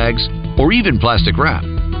 shopping bags, or even plastic wrap.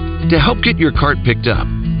 To help get your cart picked up,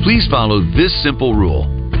 please follow this simple rule.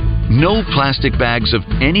 No plastic bags of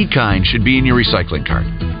any kind should be in your recycling cart,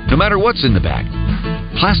 no matter what's in the bag.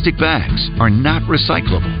 Plastic bags are not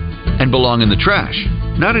recyclable and belong in the trash,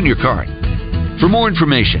 not in your cart. For more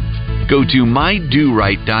information, go to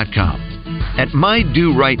MyDoRight.com. At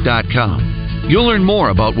MyDoRight.com, you'll learn more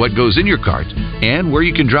about what goes in your cart and where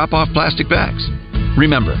you can drop off plastic bags.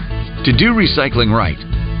 Remember, to do recycling right,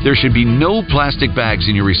 there should be no plastic bags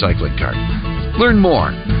in your recycling cart. Learn more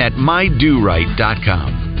at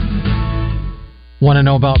MyDoRight.com. Want to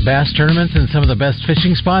know about bass tournaments and some of the best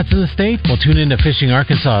fishing spots in the state? Well, tune in to Fishing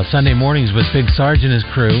Arkansas Sunday mornings with Big Sarge and his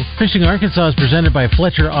crew. Fishing Arkansas is presented by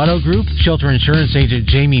Fletcher Auto Group, Shelter Insurance Agent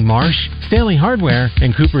Jamie Marsh, Stanley Hardware,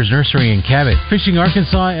 and Cooper's Nursery in Cabot. Fishing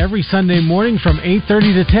Arkansas every Sunday morning from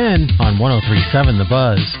 8:30 to 10 on 103.7 The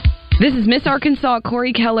Buzz. This is Miss Arkansas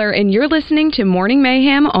Corey Keller, and you're listening to Morning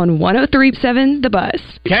Mayhem on 103.7 The Buzz.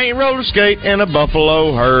 Can't roller skate in a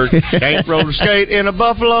buffalo herd. Can't roller skate in a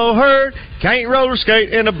buffalo herd. Can't roller skate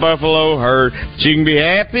in a buffalo herd. But you can be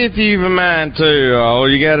happy if you've a mind to. All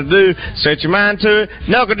you got to do, set your mind to it.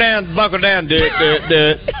 Knuckle down, buckle down, do it, do it, do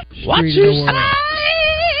it. What you say?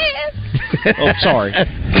 Oh, sorry.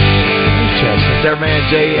 Their man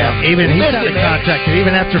JM. Even he's not a contractor.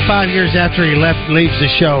 Even after 5 years after he leaves the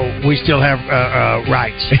show, we still have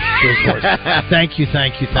rights to his voice. Thank you.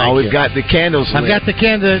 Oh, we've got the candles. I've got the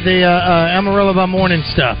Amarillo by Morning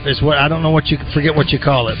stuff. Is what I don't know forget what you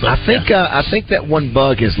call it. But I think that one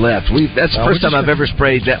bug has left. That's the first time I've ever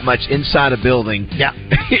sprayed that much inside a building. Yeah.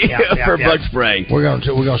 For bug spray. We're going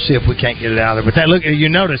to see if we can't get it out of there. But that look, you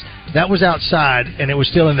notice that was outside and it was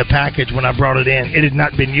still in the package when I brought it in. It had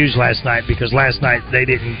not been used last night because last last night, they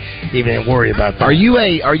didn't even worry about that. Are you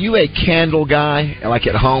a candle guy? Like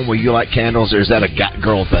at home, where you like candles, or is that a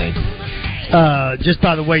girl thing? Just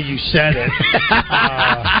by the way you said it.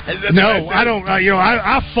 No, I don't.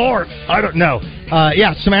 I fart. I don't know.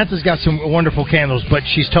 Yeah, Samantha's got some wonderful candles, but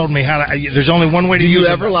she's told me how to. There's only one way to use them. Do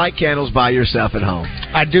you ever light candles by yourself at home?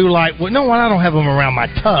 I do like. Well, no, I don't have them around my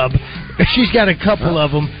tub. She's got a couple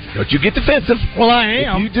of them. Don't you get defensive? Well, I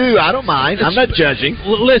am. If you do. I don't mind. I'm not judging.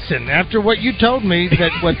 Listen, after what you told me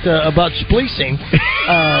about spleecing,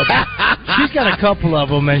 she's got a couple of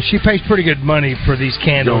them, and she pays pretty good money for these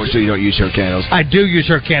candles. So you don't use her candles? I do use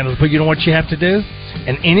her candles, but you know what you have to do?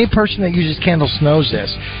 And any person that uses candles knows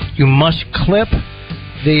this. You must clip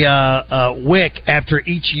the wick after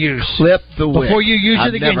each use. Clip the wick. Before you use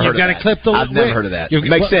it again, you've got to clip the wick. I've never heard of that. It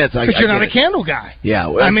makes sense. Because you're not a candle guy. Yeah.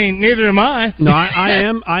 Well, I mean, neither am I. No, I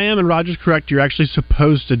am, and Roger's correct. You're actually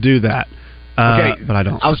supposed to do that. Okay, but I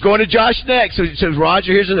don't. I was going to Josh next. So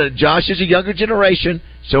Roger, Josh is a younger generation.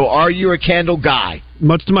 So are you a candle guy?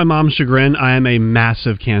 Much to my mom's chagrin, I am a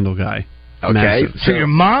massive candle guy. Okay. Massive. So your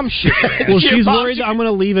mom's chagrin. Well, she's worried that I'm going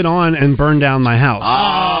to leave it on and burn down my house.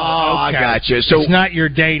 Oh, okay. I got you. So it's not your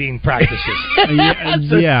dating practices.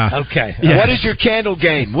 Yeah. Okay. Yeah. What is your candle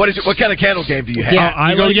game? What kind of candle game do you have? Yeah,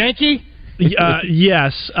 you go Yankee?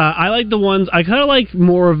 Yes. I like the ones. I kind of like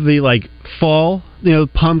more of the fall.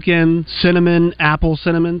 Pumpkin, cinnamon, apple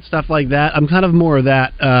cinnamon, stuff like that. I'm kind of more of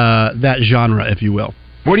that genre, if you will.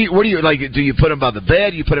 What do you like? Do you put them by the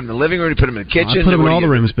bed? You put them in the living room? You put them in the kitchen? I put them in all the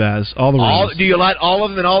rooms, Baz. All the rooms. Do you light all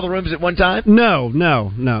of them in all the rooms at one time? No,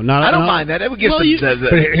 not. I don't mind that. It would give But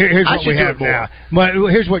here's what we have now. Well,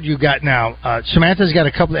 here's what you got now. Samantha's got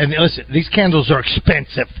a couple. And listen, these candles are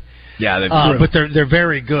expensive. Yeah, but they're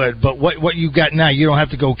very good. But what you got now, you don't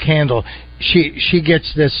have to go candle. She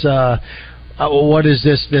gets this. What is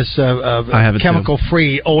this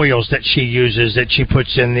chemical-free oils that she uses that she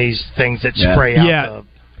puts in these things that spray out? Yeah,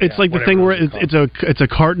 it's like the thing where it's a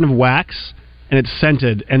carton of wax and it's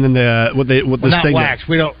scented, and then not wax.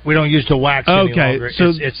 We don't use the wax any longer.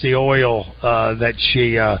 So it's the oil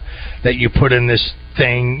that you put in this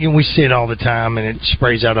thing. We see it all the time, and it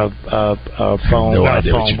sprays out a foam. No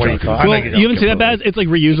idea foam. What do you call it? Well, you haven't seen that bad. It's like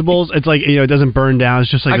reusables. It's like it doesn't burn down. It's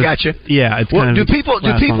just like I got you. Yeah, it's kind of. Do people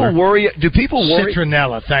worry?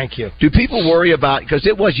 Citronella. Thank you. Do people worry about, because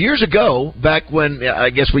it was years ago, back when I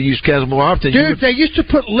guess we used candles more often. Dude, they used to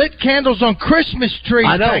put lit candles on Christmas trees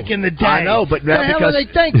back in the day. I know, but now because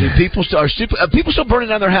people still burning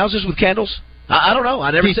down their houses with candles. I don't know.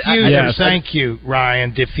 I never. Diffuser. Thank you,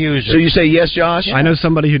 Ryan. Diffuser. So you say yes, Josh? I know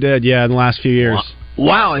somebody who did. Yeah, in the last few years.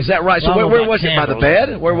 Wow, is that right? So where was it? By the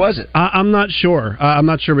bed? Where was it? I'm not sure.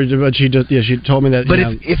 But she told me that. But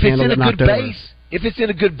if it's in a good base. If it's in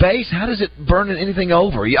a good base, how does it burn anything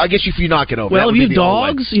over? I guess if you knock it over. Well, if you have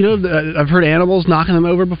dogs, I've heard animals knocking them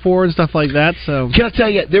over before and stuff like that. So can I tell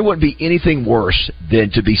you, there wouldn't be anything worse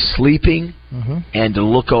than to be sleeping and to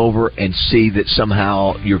look over and see that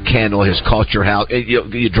somehow your candle has caught your house,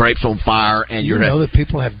 your drapes on fire, and you know that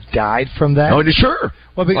people have died from that. Oh, sure.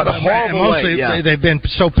 Well, because mostly they've been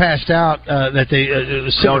so passed out that they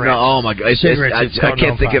cigarettes. Oh my God! I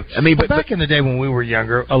can't think of. I mean, but back in the day when we were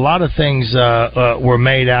younger, a lot of things were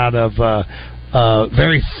made out of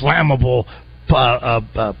very flammable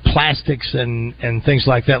plastics and things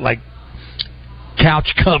like that, like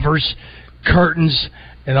couch covers, curtains,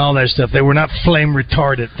 and all that stuff. They were not flame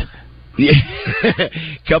retardant. Yeah.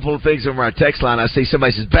 Couple of things on our text line. I see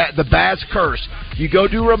somebody says the Baz curse. You go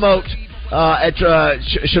do remote at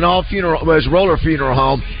Chanel Roller Funeral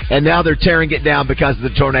Home, and now they're tearing it down because the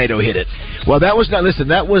tornado hit it. Well, that was not. Listen,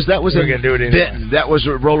 that was We're gonna do it anyway. Benton. That was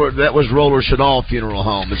Roller Chanel Funeral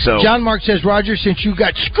Home. And so John Mark says, Roger, since you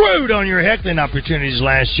got screwed on your heckling opportunities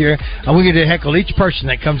last year, I'm going to heckle each person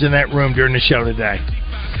that comes in that room during the show today.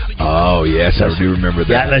 Oh yes, I do remember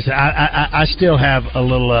that. Yeah, listen, I still have a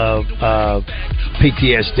little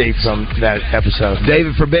PTSD from that episode.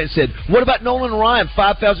 David from Benton said, "What about Nolan Ryan?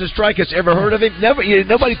 5,000 strikeouts. Ever heard of him? Never.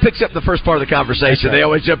 Nobody picks up the first part of the conversation. Right. They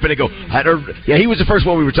always jump in and go, yeah, he was the first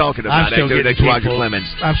one we were talking about. Roger Clemens.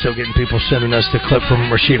 I'm still getting people sending us the clip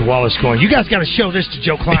from Rasheed Wallace going, you guys got to show this to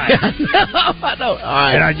Joe Klein. I know. All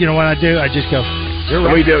right. And you know what I do? I just go, you're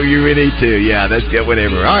right. We do. You need to. Yeah, that's good.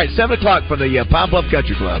 Whatever. All right, 7 o'clock from the Pine Bluff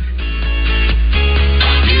Country Club.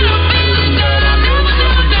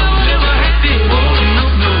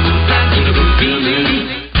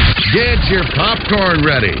 Get your popcorn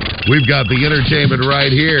ready. We've got the entertainment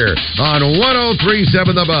right here on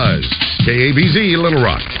 103.7 The Buzz. KABZ, Little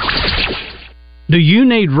Rock. Do you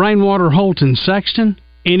need Rainwater Holt in Sexton?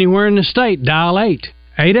 Anywhere in the state, dial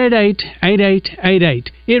 888-8888.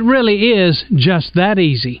 It really is just that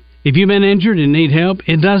easy. If you've been injured and need help,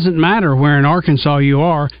 it doesn't matter where in Arkansas you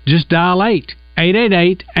are. Just dial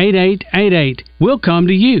 888-8888. We'll come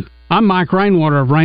to you. I'm Mike Rainwater of